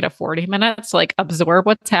 30 to 40 minutes to absorb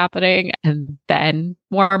what's happening, and then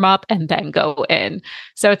warm up, and then go in.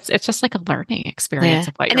 So it's just like a learning experience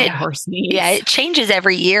of what your horse needs. Yeah, it changes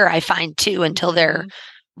every year, I find too, until they're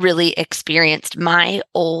really experienced. My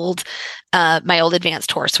old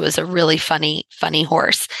advanced horse was a really funny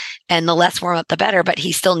horse, and the less warm up, the better, but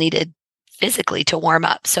he still needed physically to warm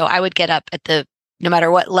up. So I would get up no matter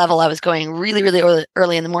what level I was going, really, really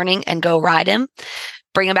early in the morning, and go ride him,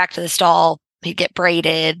 bring him back to the stall. He'd get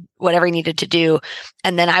braided, whatever he needed to do.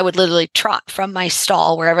 And then I would literally trot from my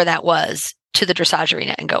stall, wherever that was, to the dressage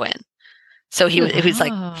arena and go in. So he was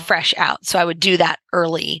fresh out. So I would do that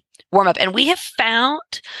early warm up. And we have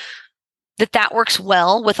found that works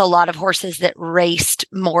well with a lot of horses that raced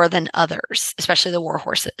more than others, especially the war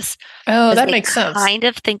horses. Oh, that makes sense. Kind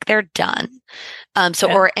of think they're done.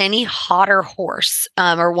 Or any hotter horse,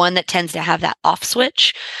 or one that tends to have that off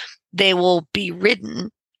switch, they will be ridden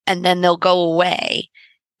and then they'll go away,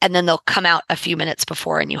 and then they'll come out a few minutes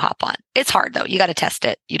before and you hop on. It's hard though. You got to test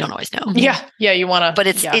it. You don't always know. Yeah. Yeah. You want to, but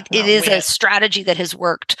it is a strategy that has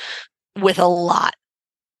worked with a lot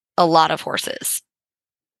of horses.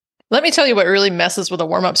 Let me tell you what really messes with a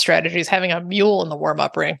warm-up strategy is having a mule in the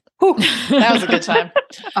warm-up ring. Whew, that was a good time.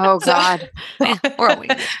 Oh, God.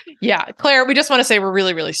 Yeah. Claire, we just want to say we're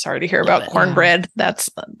really, really sorry to hear about cornbread. That's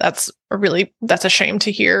a shame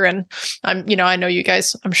to hear. And I know you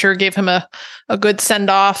guys, I'm sure, gave him a good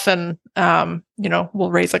send-off, and,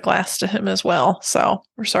 we'll raise a glass to him as well. So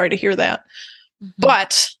we're sorry to hear that. Mm-hmm.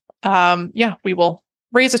 But, we will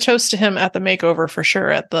raise a toast to him at the makeover for sure,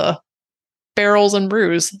 at the Barrels and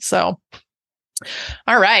Brews. So,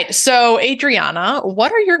 all right. So, Adriana,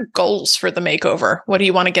 what are your goals for the makeover? What do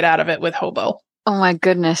you want to get out of it with Hobo? Oh my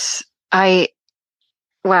goodness.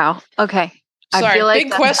 Wow. Okay. Sorry, I feel like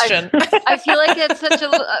big question. I feel like it's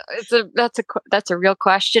that's a real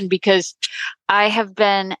question, because I have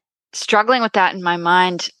been struggling with that in my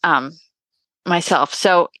mind myself.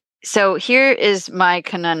 So here is my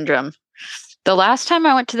conundrum. The last time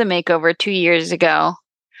I went to the makeover 2 years ago,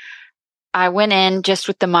 I went in just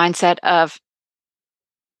with the mindset of,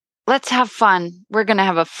 let's have fun. We're going to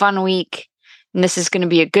have a fun week, and this is going to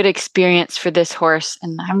be a good experience for this horse.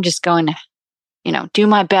 And I'm just going to do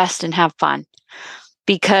my best and have fun,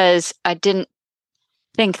 because I didn't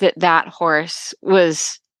think that horse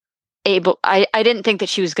was able. I didn't think that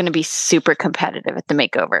she was going to be super competitive at the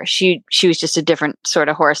makeover. She was just a different sort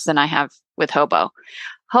of horse than I have with Hobo.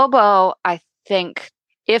 Hobo, I think,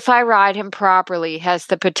 if I ride him properly, has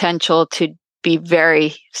the potential to be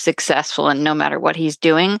very successful and no matter what he's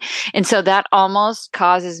doing. And so that almost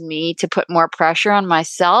causes me to put more pressure on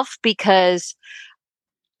myself, because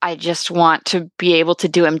I just want to be able to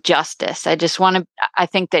do him justice. I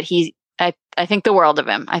think that I think the world of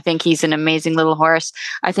him. I think he's an amazing little horse.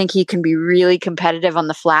 I think he can be really competitive on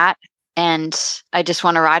the flat, and I just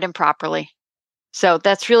want to ride him properly. So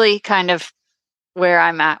that's really kind of where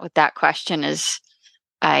I'm at with that question. Is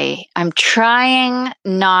I'm trying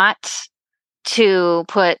not to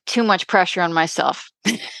put too much pressure on myself.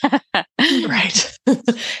 Right.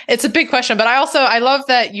 It's a big question, but I love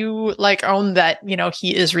that you own that,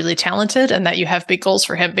 he is really talented and that you have big goals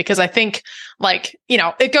for him, because I think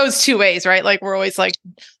it goes two ways, right? Like, we're always like,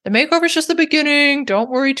 the makeover is just the beginning.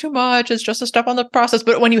 Don't worry too much. It's just a step on the process.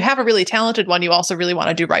 But when you have a really talented one, you also really want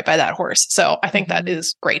to do right by that horse. So I think that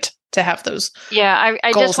is great to have those. Yeah.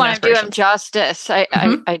 I just want to do him justice.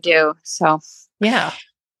 I do. So yeah.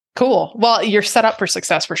 Cool. Well, you're set up for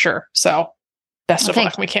success for sure. So best of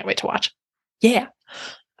luck. We can't wait to watch. Yeah.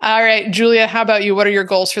 All right, Julia, how about you? What are your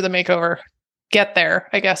goals for the makeover? Get there,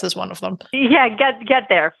 I guess, is one of them. Yeah, get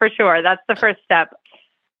there for sure. That's the first step.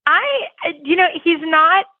 He's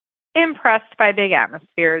not impressed by big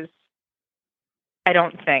atmospheres. I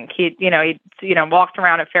don't think he walked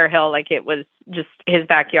around at Fair Hill like it was just his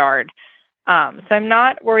backyard. So I'm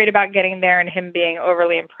not worried about getting there and him being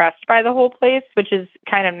overly impressed by the whole place, which is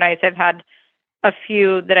kind of nice. I've had a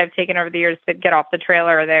few that I've taken over the years that get off the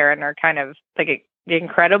trailer there and are kind of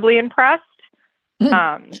incredibly impressed.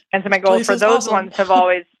 And so my goals for those ones have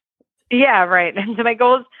always, yeah, right. And so my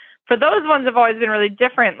goals for those ones have always been really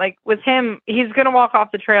different. Like with him, he's going to walk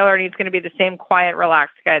off the trailer and he's going to be the same quiet,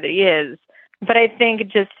 relaxed guy that he is. But I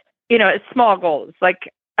think just, it's small goals.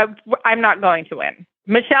 Like I'm not going to win.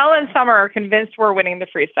 Michelle and Summer are convinced we're winning the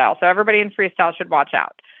freestyle, so everybody in freestyle should watch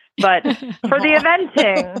out. But for the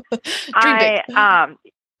eventing,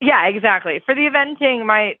 yeah, exactly. For the eventing,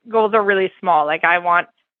 my goals are really small. Like I want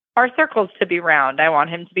our circles to be round. I want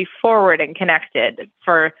him to be forward and connected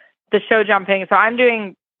for the show jumping. So I'm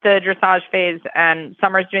doing the dressage phase and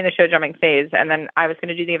Summer's doing the show jumping phase. And then I was going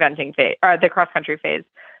to do the eventing phase or the cross country phase.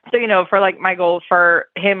 So, for my goal for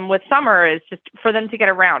him with Summer is just for them to get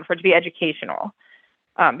around, for it to be educational.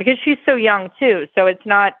 Because she's so young too. So it's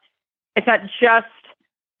not just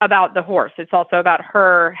about the horse. It's also about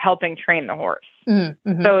her helping train the horse.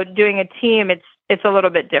 Mm-hmm. So doing a team, it's a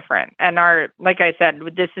little bit different. And like I said,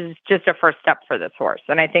 this is just a first step for this horse.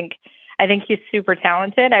 And I think he's super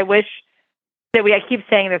talented. I wish that I keep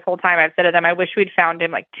saying this whole time I've said to them, I wish we'd found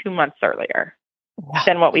him 2 months earlier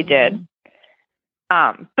than what we did.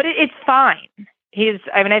 But it's fine.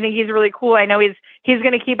 I think he's really cool. I know he's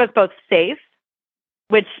going to keep us both safe,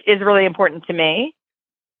 which is really important to me,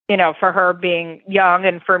 for her being young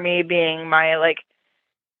and for me being my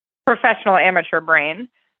professional amateur brain.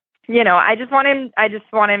 I just want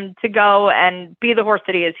him to go and be the horse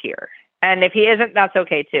that he is here. And if he isn't, that's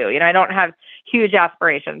okay too. I don't have huge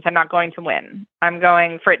aspirations. I'm not going to win. I'm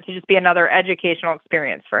going for it to just be another educational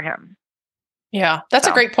experience for him. Yeah, that's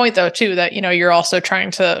a great point though too, that, you're also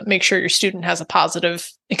trying to make sure your student has a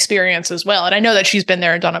positive experience as well. And I know that she's been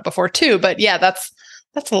there and done it before too, but yeah, that's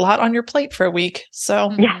a lot on your plate for a week.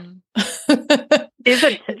 So yeah,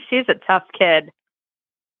 she's a tough kid.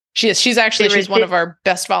 She is. She's one of our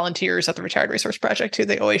best volunteers at the Retired Racehorse Project too.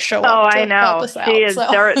 They always show up. Oh, I know. Help us out, she is.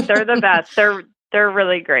 So. They're the best. They're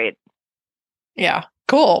really great. Yeah.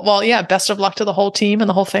 Cool. Well, yeah. Best of luck to the whole team and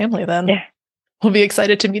the whole family. Then we'll be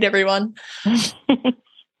excited to meet everyone. All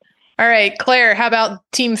right, Claire. How about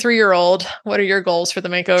Team 3-year-old? What are your goals for the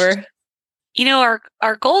makeover?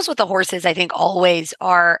 Our goals with the horses, I think, always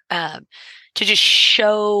are to just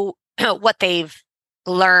show what they've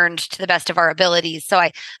learned to the best of our abilities. So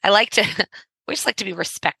I like to, we just like to be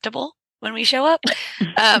respectable when we show up.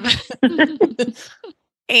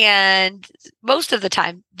 And most of the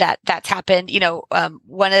time that's happened,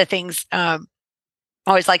 one of the things, I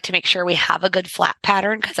always like to make sure we have a good flat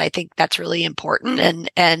pattern, because I think that's really important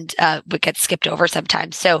and we get skipped over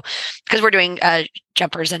sometimes. So, because we're doing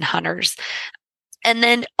jumpers and hunters. And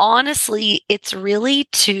then honestly, it's really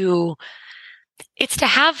to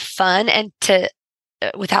have fun and to,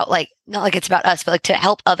 without not like it's about us, but to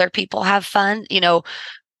help other people have fun.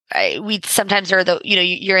 We sometimes are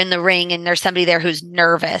you're in the ring and there's somebody there who's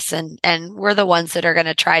nervous and we're the ones that are going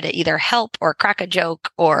to try to either help or crack a joke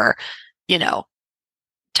or,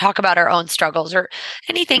 talk about our own struggles or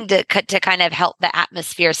anything to kind of help the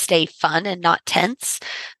atmosphere stay fun and not tense.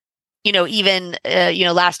 Even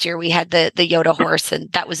last year we had the Yoda horse,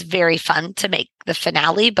 and that was very fun to make the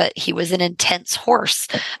finale, but he was an intense horse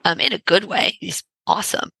in a good way. He's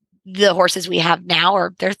awesome. The horses we have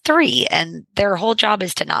now they're 3, and their whole job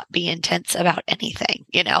is to not be intense about anything,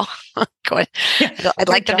 I'd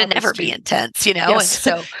like them to never be intense, Yes.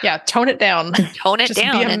 And so tone it down. Just be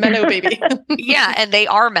a mellow baby. And they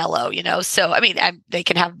are mellow, so I mean, they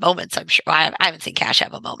can have moments. I'm sure I haven't seen Cash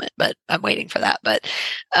have a moment, but I'm waiting for that. But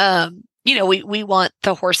we want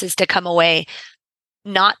the horses to come away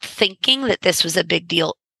not thinking that this was a big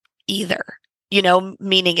deal either.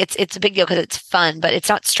 Meaning it's a big deal because it's fun, but it's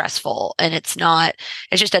not stressful, and it's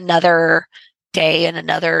just another day and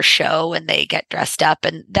another show, and they get dressed up,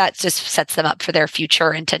 and that just sets them up for their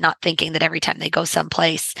future, and to not thinking that every time they go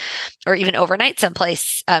someplace or even overnight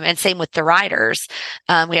someplace, and same with the riders.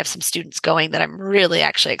 We have some students going that I'm really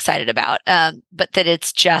actually excited about, but that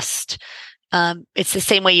it's just, it's the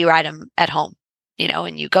same way you ride them at home.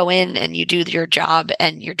 And you go in and you do your job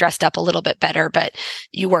and you're dressed up a little bit better, but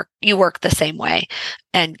you work the same way,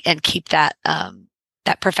 and keep that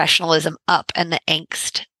professionalism up and the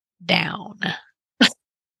angst down.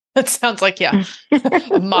 That sounds like a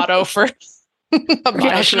motto for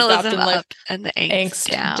professionalism up and the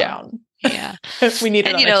angst down. Yeah. We need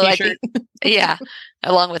it on a t-shirt.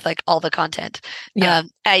 Along with all the content. Yeah.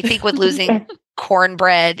 I think with losing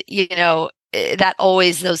Cornbread, that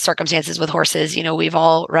always, those circumstances with horses, we've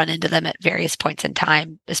all run into them at various points in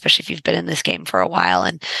time, especially if you've been in this game for a while.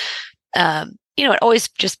 And, it always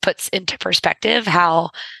just puts into perspective how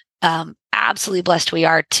absolutely blessed we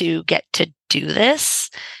are to get to do this.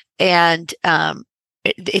 And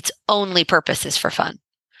its only purpose is for fun.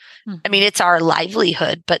 Mm-hmm. I mean, it's our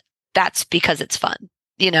livelihood, but that's because it's fun,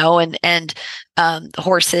 and the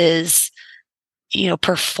horses,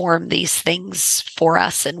 perform these things for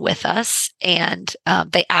us and with us, and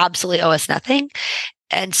they absolutely owe us nothing.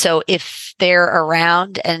 And so if they're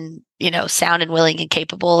around and, sound and willing and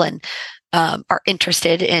capable and are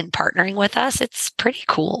interested in partnering with us, it's pretty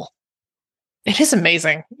cool. It is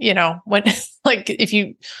amazing. When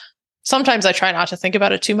sometimes I try not to think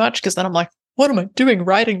about it too much, because then I'm like, what am I doing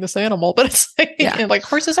riding this animal? But it's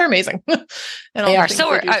horses are amazing. And they are. So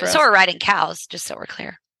we're riding cows, just so we're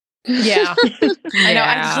clear. Yeah. I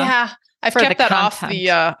know. I've kept that off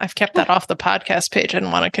the podcast page. I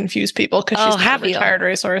didn't want to confuse people because she's not a retired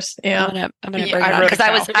racehorse. Yeah. I'm gonna bring it on, because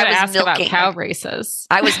I was ask milking about cow races.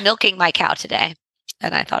 I was milking my cow today,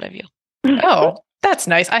 and I thought of you. Oh, that's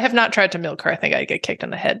nice. I have not tried to milk her. I think I'd get kicked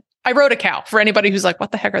in the head. I rode a cow. For anybody who's like,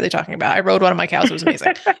 what the heck are they talking about? I rode one of my cows. It was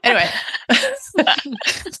amazing. Anyway.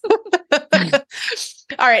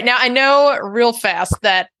 All right. Now, I know real fast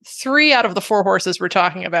that 3 out of the 4 horses we're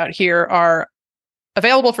talking about here are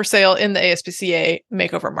available for sale in the ASPCA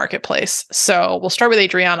Makeover Marketplace. So we'll start with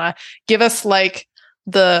Adriana. Give us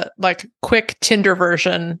the quick Tinder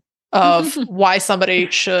version of why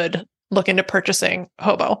somebody should look into purchasing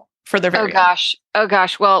Hobo for their very own. Oh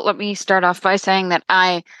gosh. Well, let me start off by saying that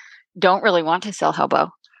I don't really want to sell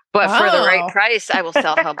Hobo, but for the right price, I will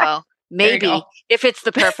sell Hobo. Maybe if it's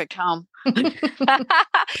the perfect home.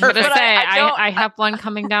 I have one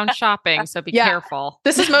coming down shopping, so be careful.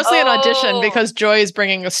 This is mostly an audition because Joy is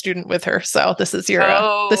bringing a student with her. So this is your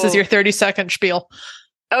 30-second spiel.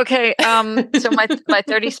 Okay. So my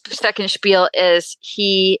 30-second spiel is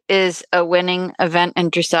he is a winning event and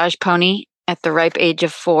dressage pony at the ripe age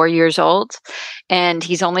of 4 years old, and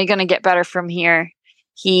he's only going to get better from here.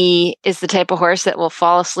 He is the type of horse that will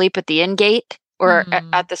fall asleep at the in gate or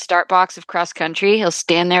at the start box of cross country. He'll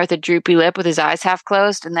stand there with a droopy lip with his eyes half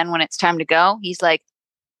closed. And then when it's time to go, he's like,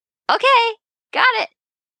 okay, got it.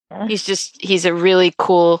 He's a really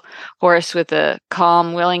cool horse with a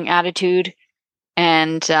calm, willing attitude.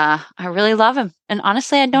 And I really love him. And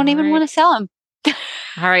honestly, I don't even want to sell him.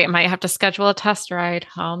 All right. I might have to schedule a test ride.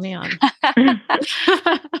 Oh, man.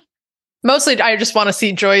 Mostly, I just want to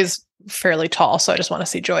see Joy's fairly tall. So I just want to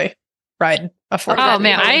see Joy ride a 40. Oh,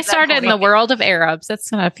 man. I started in the world of Arabs.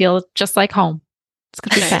 It's going to feel just like home. It's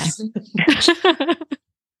going to be fun.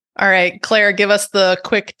 All right, Claire, give us the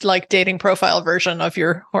quick dating profile version of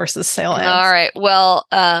your horse's sale ads. All right. Well,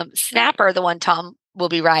 Snapper, the one Tom will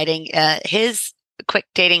be riding, his quick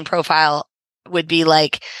dating profile would be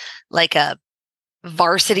like a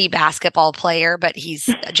varsity basketball player, but he's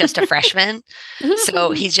just a freshman.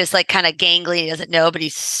 So he's just kind of gangly. He doesn't know, but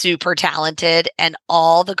he's super talented and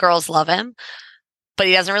all the girls love him. but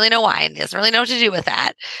he doesn't really know why, and he doesn't really know what to do with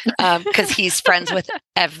that because he's friends with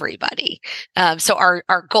everybody. So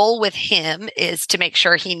our goal with him is to make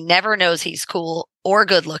sure he never knows he's cool or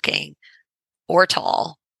good looking or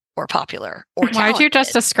tall or popular or talented. Why'd you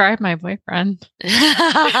just describe my boyfriend?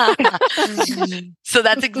 So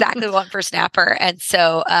that's exactly the one for Snapper. And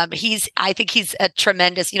so I think he's a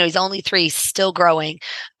tremendous, he's only 3, still growing.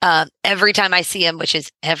 Every time I see him, which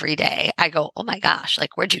is every day, I go, oh my gosh,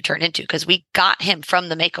 like, where'd you turn into? Because we got him from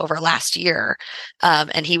the makeover last year.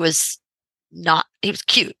 And he was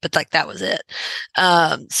cute, but like, that was it.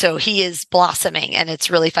 So he is blossoming, and it's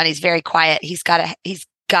really fun. He's very quiet. He's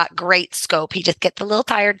got great scope. He just gets a little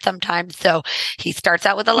tired sometimes. So he starts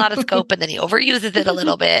out with a lot of scope and then he overuses it a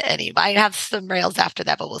little bit, and he might have some rails after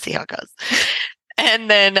that, but we'll see how it goes. And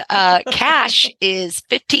then Cash is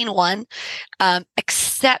 15-1,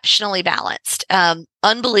 exceptionally balanced,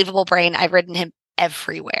 unbelievable brain. I've ridden him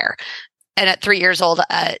everywhere. And at 3 years old,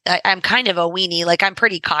 I'm kind of a weenie. Like, I'm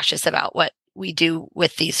pretty cautious about what we do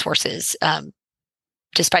with these horses.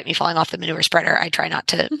 Despite me falling off the manure spreader, I try not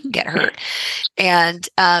to get hurt. And,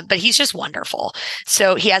 but he's just wonderful.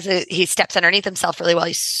 So he steps underneath himself really well.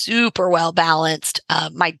 He's super well balanced.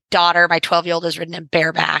 My daughter, my 12-year-old, has ridden him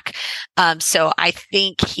bareback. So I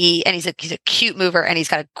think he's a cute mover, and he's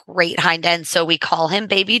got a great hind end. So we call him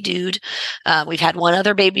Baby Dude. We've had one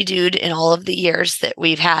other Baby Dude in all of the years that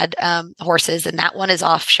we've had, horses. And that one is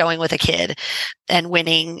off showing with a kid and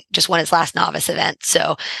just won his last novice event.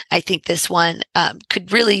 So I think this one, could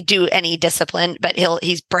really do any discipline, but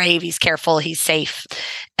he's brave, he's careful, he's safe,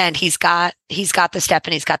 and he's got the step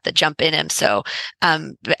and he's got the jump in him. So,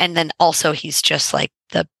 and then also he's just like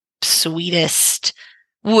the sweetest.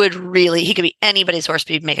 He could be anybody's horse,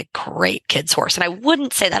 but he'd make a great kid's horse. And I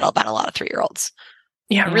wouldn't say that about a lot of 3-year-olds.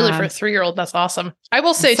 Yeah, really, for a 3-year-old, that's awesome. I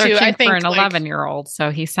will say too, I think for an 11-year-old, so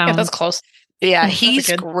he sounds. Yeah, that's close. Yeah,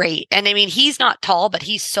 he's great. And I mean, he's not tall, but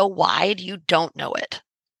he's so wide, you don't know it.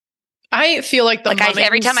 I feel like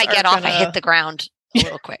every time I get off, I hit the ground a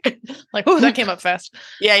little quick. Like, oh, that came up fast.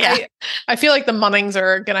 Yeah. I feel like the Munnings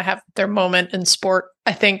are going to have their moment in sport.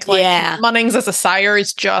 I think Munnings as a sire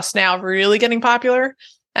is just now really getting popular.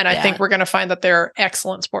 And I think we're going to find that they're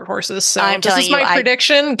excellent sport horses. So this is my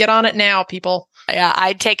prediction. Get on it now, people. Yeah,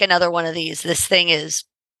 I'd take another one of these. This thing is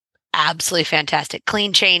absolutely fantastic.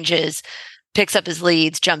 Clean changes, picks up his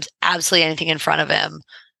leads, jumps absolutely anything in front of him,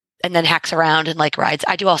 and then hacks around and like rides.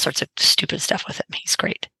 I do all sorts of stupid stuff with him. He's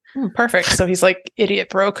great. Perfect. So he's like idiot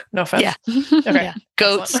broke. No offense. Yeah. Okay. Yeah.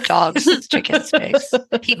 Goats, dogs, chickens, pigs.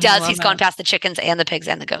 He does. He's gone past the chickens and the pigs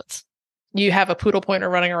and the goats. You have a poodle pointer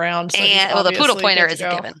running around. So the poodle pointer is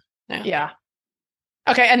a given. Yeah.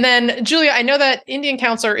 Okay. And then Julia, I know that Indian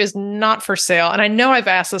Counselor is not for sale. And I know I've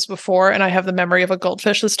asked this before, and I have the memory of a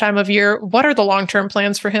goldfish this time of year. What are the long-term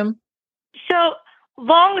plans for him? So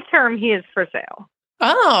long-term, he is for sale.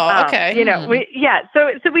 Oh, okay.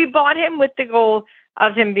 So we bought him with the goal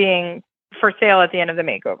of him being for sale at the end of the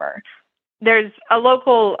makeover. There's a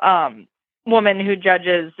local woman who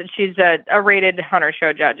judges, and she's a rated hunter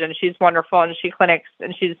show judge, and she's wonderful, and she clinics,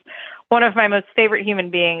 and she's one of my most favorite human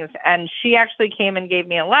beings. And she actually came and gave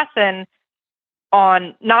me a lesson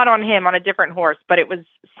not on him, on a different horse, but it was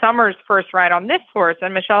Summer's first ride on this horse.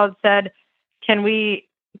 And Michelle had said, can we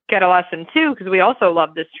get a lesson too, because we also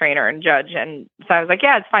love this trainer and judge. And so I was like,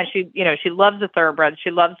 yeah, it's fine. She loves the thoroughbreds, she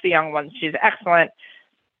loves the young ones, she's excellent.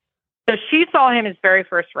 So she saw him his very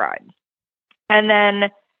first ride, and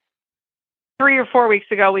then 3 or 4 weeks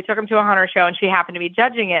ago we took him to a hunter show, and she happened to be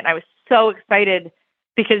judging it, and I was so excited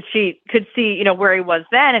because she could see where he was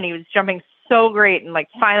then, and he was jumping so great and like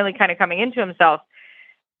finally kind of coming into himself.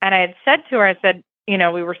 And I had said to her, I said,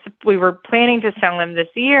 we were planning to sell him this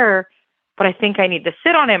year, but I think I need to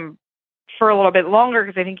sit on him for a little bit longer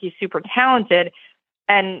because I think he's super talented.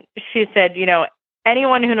 And she said,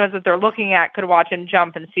 anyone who knows what they're looking at could watch him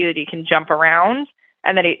jump and see that he can jump around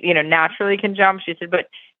and that he, naturally can jump. She said, but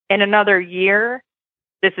in another year,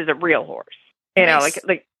 this is a real horse, Nice.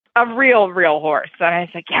 like a real horse. And I was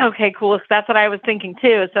like, yeah, okay, cool. That's what I was thinking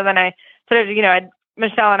too. So then I sort of,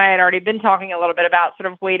 Michelle and I had already been talking a little bit about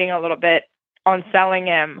sort of waiting a little bit on selling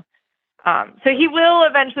him. So he will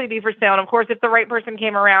eventually be for sale. And of course, if the right person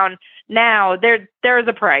came around now, there's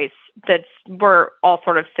a price that we're all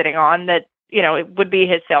sort of sitting on that, it would be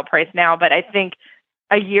his sale price now. But I think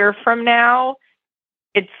a year from now,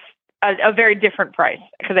 it's a very different price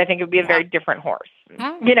because I think it would be a very different horse.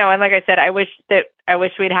 And like I said, I wish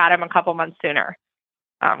we'd had him a couple months sooner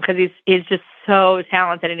because he's just so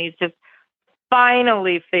talented and he's just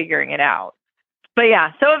finally figuring it out. But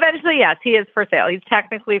yeah, so eventually, yes, he is for sale. He's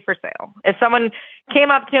technically for sale. If someone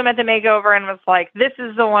came up to him at the makeover and was like, this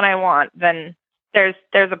is the one I want, then There's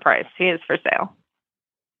a price. He is for sale.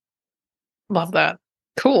 Love that.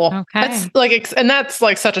 Cool. Okay. That's like, and that's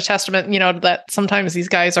like such a testament, that sometimes these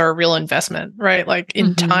guys are a real investment, right? Like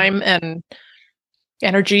in time and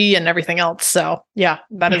energy and everything else. So yeah,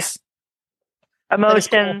 that is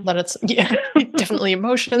emotion. That it's definitely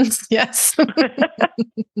emotions. Yes.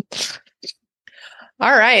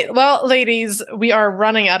 All right. Well, ladies, we are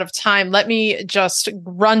running out of time. Let me just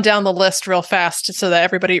run down the list real fast so that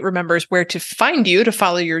everybody remembers where to find you to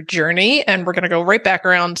follow your journey. And we're going to go right back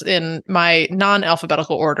around in my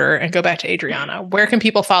non-alphabetical order and go back to Adriana. Where can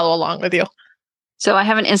people follow along with you? So I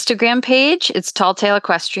have an Instagram page. It's Tall Tale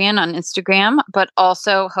Equestrian on Instagram, but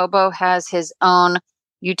also Hobo has his own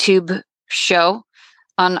YouTube show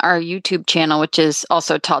on our YouTube channel, which is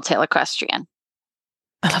also Tall Tale Equestrian.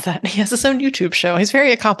 I love that. He has his own YouTube show. He's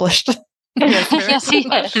very accomplished. Yes, he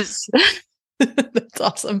is. That's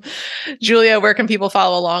awesome. Julia, where can people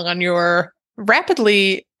follow along on your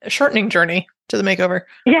rapidly shortening journey to the makeover?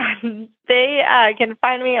 Yeah, they can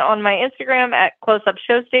find me on my Instagram at Close Up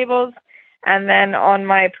Show Stables, and then on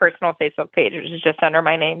my personal Facebook page, which is just under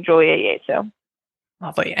my name, Julia Yesu.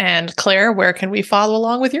 Lovely. And Claire, where can we follow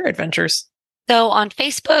along with your adventures? So on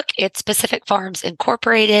Facebook, it's Pacific Farms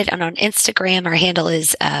Incorporated, and on Instagram, our handle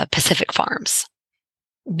is Pacific Farms.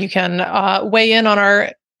 You can weigh in on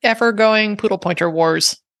our ever-going poodle pointer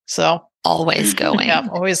wars. So always going. Yeah,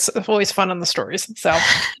 always fun on the stories. So,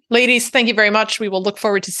 ladies, thank you very much. We will look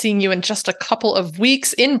forward to seeing you in just a couple of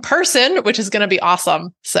weeks in person, which is going to be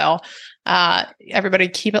awesome. So, everybody,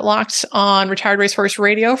 keep it locked on Retired Racehorse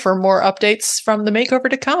Radio for more updates from the makeover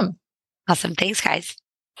to come. Awesome. Thanks, guys.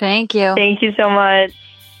 Thank you. Thank you so much.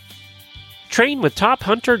 Train with top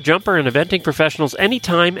hunter, jumper, and eventing professionals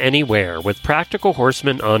anytime, anywhere with Practical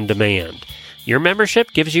Horseman on Demand. Your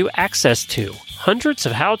membership gives you access to hundreds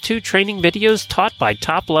of how-to training videos taught by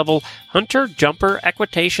top-level hunter, jumper,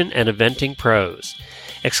 equitation, and eventing pros.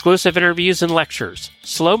 Exclusive interviews and lectures,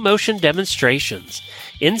 slow-motion demonstrations,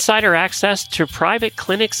 insider access to private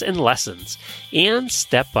clinics and lessons, and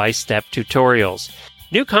step-by-step tutorials.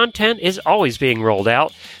 New content is always being rolled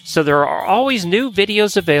out, so there are always new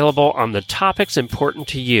videos available on the topics important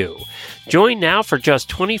to you. Join now for just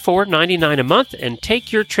 $24.99 a month and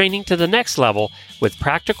take your training to the next level with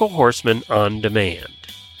Practical Horseman on Demand.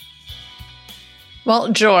 Well,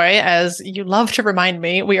 Joy, as you love to remind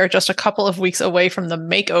me, we are just a couple of weeks away from the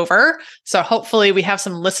makeover. So hopefully we have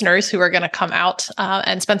some listeners who are going to come out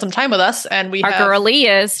and spend some time with us. And our girl Lee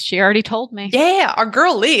is. She already told me. Yeah, our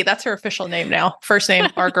girl Lee. That's her official name now. First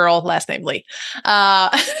name, our girl, last name, Lee.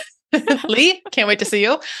 Lee, can't wait to see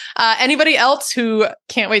you. Anybody else who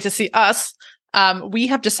can't wait to see us? We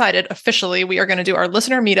have decided officially we are going to do our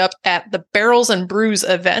listener meetup at the Barrels and Brews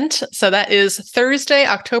event. So that is Thursday,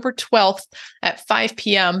 October 12th at 5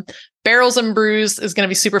 p.m. Barrels and Brews is going to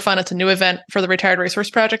be super fun. It's a new event for the Retired Racehorse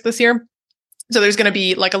Project this year. So there's going to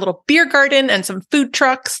be like a little beer garden and some food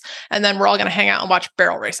trucks, and then we're all going to hang out and watch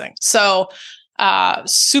barrel racing. So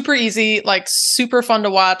super easy, like super fun to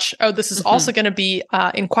watch. Oh, this is also going to be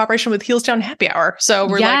in cooperation with Heels Down Happy Hour. So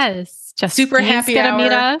we're just super happy hour.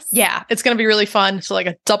 Meet us. Yeah, it's going to be really fun. So like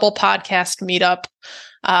a double podcast meetup,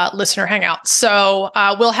 listener hangout. So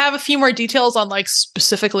we'll have a few more details on like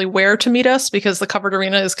specifically where to meet us, because the covered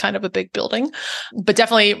arena is kind of a big building. But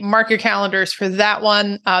definitely mark your calendars for that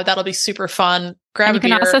one. That'll be super fun. Grab a beer.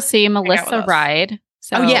 You can also see Melissa ride.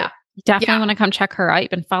 So you definitely want to come check her out.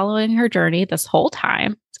 You've been following her journey this whole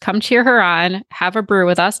time. Come cheer her on, have a brew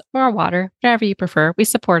with us or a water, whatever you prefer. We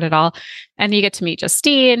support it all. And you get to meet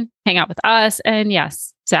Justine, hang out with us. And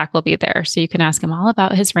yes, Zach will be there. So you can ask him all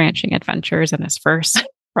about his ranching adventures and his first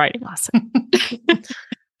riding lesson.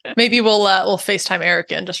 Maybe we'll FaceTime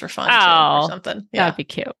Eric in just for fun or something. Yeah. That'd be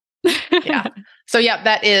cute. Yeah. So yeah,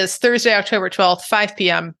 that is Thursday, October 12th, 5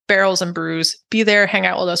 p.m. Barrels and Brews. Be there, hang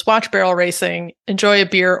out with us, watch barrel racing, enjoy a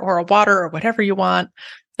beer or a water or whatever you want.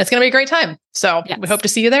 It's going to be a great time. So we hope to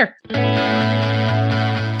see you there.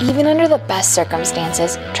 Even under the best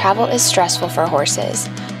circumstances, travel is stressful for horses.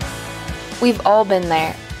 We've all been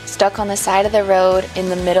there, stuck on the side of the road in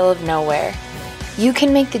the middle of nowhere. You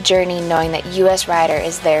can make the journey knowing that US Rider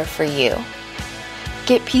is there for you.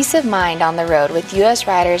 Get peace of mind on the road with US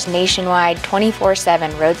Rider's nationwide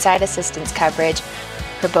 24/7 roadside assistance coverage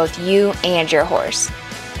for both you and your horse.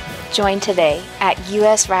 Join today at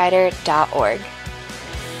usrider.org.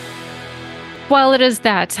 Well, it is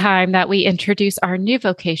that time that we introduce our new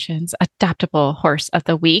vocations, Adaptable Horse of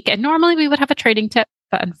the Week. And normally we would have a trading tip,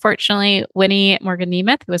 but unfortunately, Winnie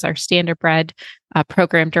Morgan-Nemeth, who is our standardbred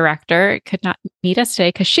program director, could not meet us today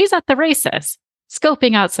because she's at the races.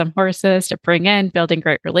 scoping out some horses to bring in, building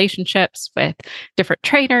great relationships with different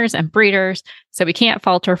trainers and breeders. So we can't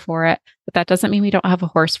falter for it, but that doesn't mean we don't have a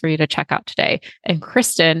horse for you to check out today. And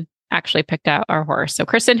Kristen actually picked out our horse. So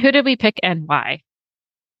Kristen, who did we pick and why?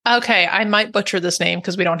 Okay, I might butcher this name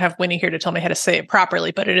because we don't have Winnie here to tell me how to say it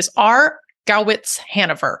properly, but it is R. GAUWITZ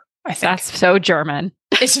HANOVER, I think. That's so German.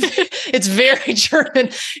 It's very German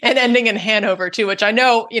and ending in Hanover too, which I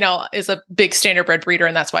know, is a big standardbred breeder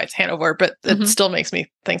and that's why it's Hanover, but it still makes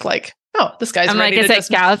me think like, oh, this guy's ready to is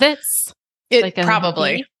it GAUWITZ? It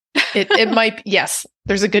probably, it might, yes,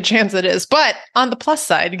 there's a good chance it is. But on the plus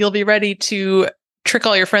side, you'll be ready to trick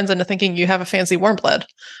all your friends into thinking you have a fancy warm blood.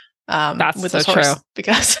 That's with so his horse true.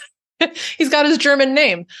 because he's got his German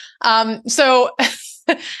name.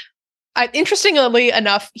 Interestingly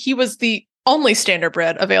enough, he was the only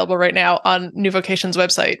standardbred available right now on New Vocation's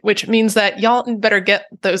website, which means that y'all better get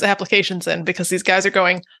those applications in because these guys are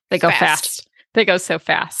going They go fast. They go so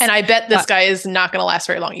fast. And I bet this guy is not going to last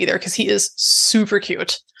very long either because he is super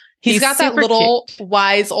cute. He's got that little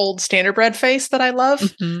wise old standardbred face that I love.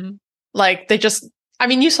 Mm-hmm. Like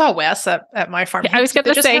you saw Wes at my farm. Yeah, I was going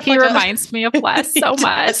to say he reminds me of Wes so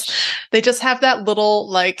much. They just have that little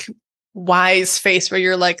like wise face where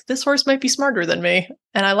you're like, this horse might be smarter than me,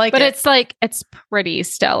 and I like it. But it's pretty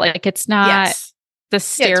still. Like it's not the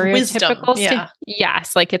stereotypical.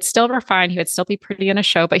 Yes, like it's still refined. He would still be pretty in a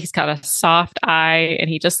show, but he's got a soft eye, and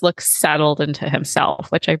he just looks settled into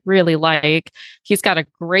himself, which I really like. He's got a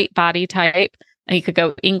great body type. And he could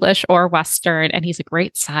go English or Western, and he's a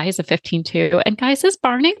great size of 15.2. And guys, his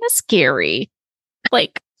barn name is scary.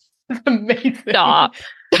 Like, amazing. Stop.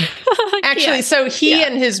 Actually, so he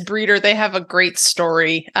and his breeder, they have a great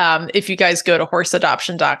story. If you guys go to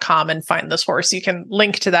horseadoption.com and find this horse, you can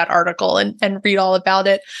link to that article and read all about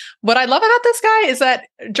it. What I love about this guy is that,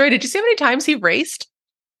 Joy, did you see how many times he raced?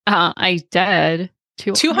 I did.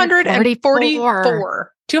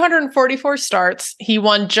 244. 244 starts. He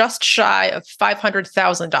won just shy of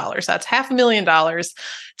 $500,000. That's $500,000.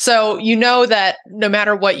 So you know that no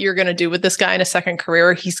matter what you're going to do with this guy in a second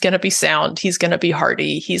career, he's going to be sound. He's going to be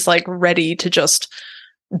hardy. He's like ready to just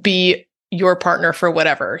be your partner for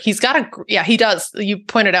whatever. He's got he does. You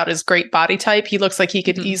pointed out his great body type. He looks like he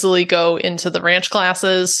could easily go into the ranch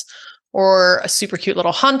classes or a super cute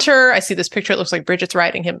little hunter. I see this picture. It looks like Bridget's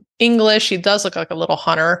riding him English. He does look like a little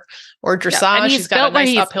hunter or dressage. He's got a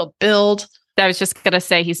nice uphill build. I was just going to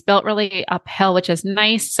say he's built really uphill, which is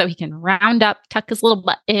nice. So he can round up, tuck his little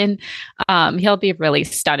butt in. He'll be really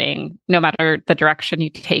stunning no matter the direction you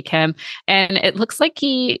take him. And it looks like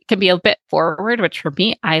he can be a bit forward, which for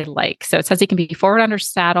me, I like. So it says he can be forward under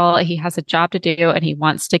saddle. He has a job to do and he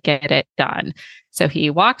wants to get it done. So he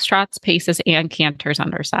walks, trots, paces, and canters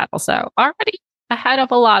under saddle. So already ahead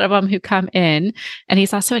of a lot of them who come in. And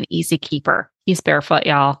he's also an easy keeper. He's barefoot,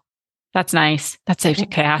 y'all. That's nice. That saves you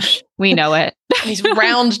cash. We know it. He's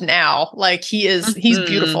round now. Like he's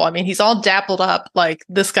beautiful. I mean, he's all dappled up. Like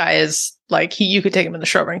this guy is like you could take him in the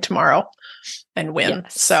show ring tomorrow and win.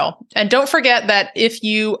 Yes. So, and don't forget that if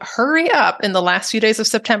you hurry up in the last few days of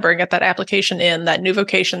September and get that application in, that New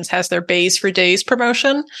Vocations has their Bays for Days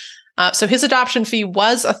promotion. So his adoption fee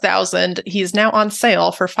was $1,000. He's now on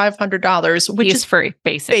sale for $500, which is free,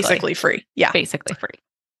 basically free. Yeah, basically free.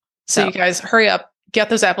 So you guys hurry up. Get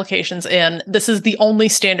those applications in. This is the only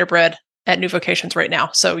standardbred at New Vocations right now.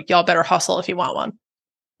 So y'all better hustle if you want one.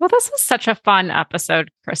 Well, this was such a fun episode,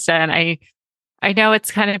 Kristen. I know it's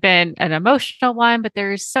kind of been an emotional one, but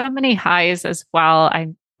there's so many highs as well.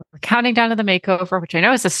 I'm counting down to the makeover, which I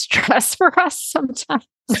know is a stress for us sometimes,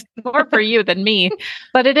 more for you than me.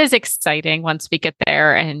 But it is exciting once we get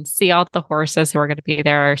there and see all the horses who are going to be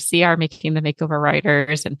there, see our Making the Makeover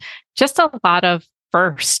riders, and just a lot of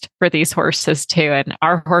first for these horses too. And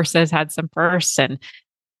our horses had some firsts and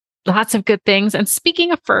lots of good things. And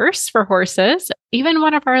speaking of firsts for horses, even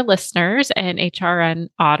one of our listeners, an HRN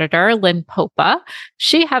auditor, Lynn Popa,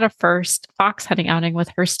 she had a first fox hunting outing with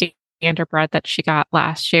her standardbred that she got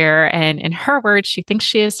last year. And in her words, she thinks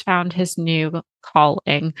she has found his new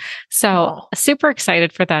calling. So super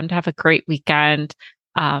excited for them to have a great weekend.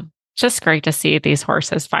 Just great to see these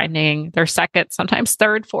horses finding their second, sometimes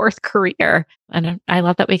third, fourth career. And I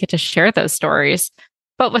love that we get to share those stories.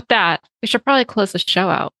 But with that, we should probably close the show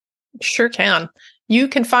out. Sure can. You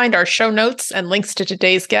can find our show notes and links to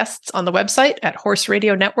today's guests on the website at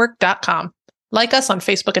horseradionetwork.com. Like us on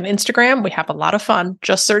Facebook and Instagram. We have a lot of fun.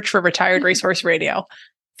 Just search for Retired Racehorse Radio.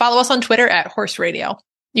 Follow us on Twitter at Horse Radio.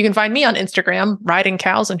 You can find me on Instagram, riding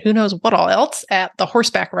cows and who knows what all else, at The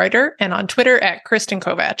Horseback Rider, and on Twitter at Kristen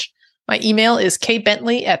Kovach. My email is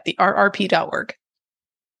kbentley@therrp.org.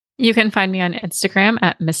 You can find me on Instagram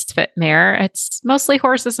at Misfit Mare. It's mostly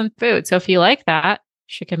horses and food. So if you like that,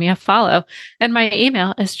 you should give me a follow. And my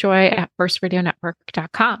email is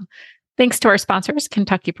joy@horseradionetwork.com. Thanks to our sponsors,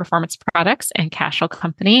 Kentucky Performance Products and Cashel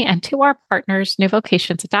Company, and to our partners, New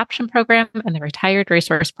Vocations Adoption Program and the Retired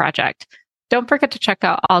Racehorse Project. Don't forget to check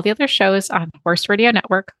out all the other shows on Horse Radio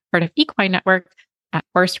Network, part of Equine Network, at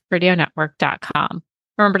horseradionetwork.com.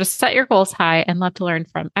 Remember to set your goals high and love to learn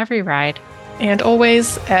from every ride. And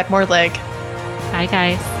always add more leg. Bye,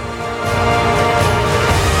 guys.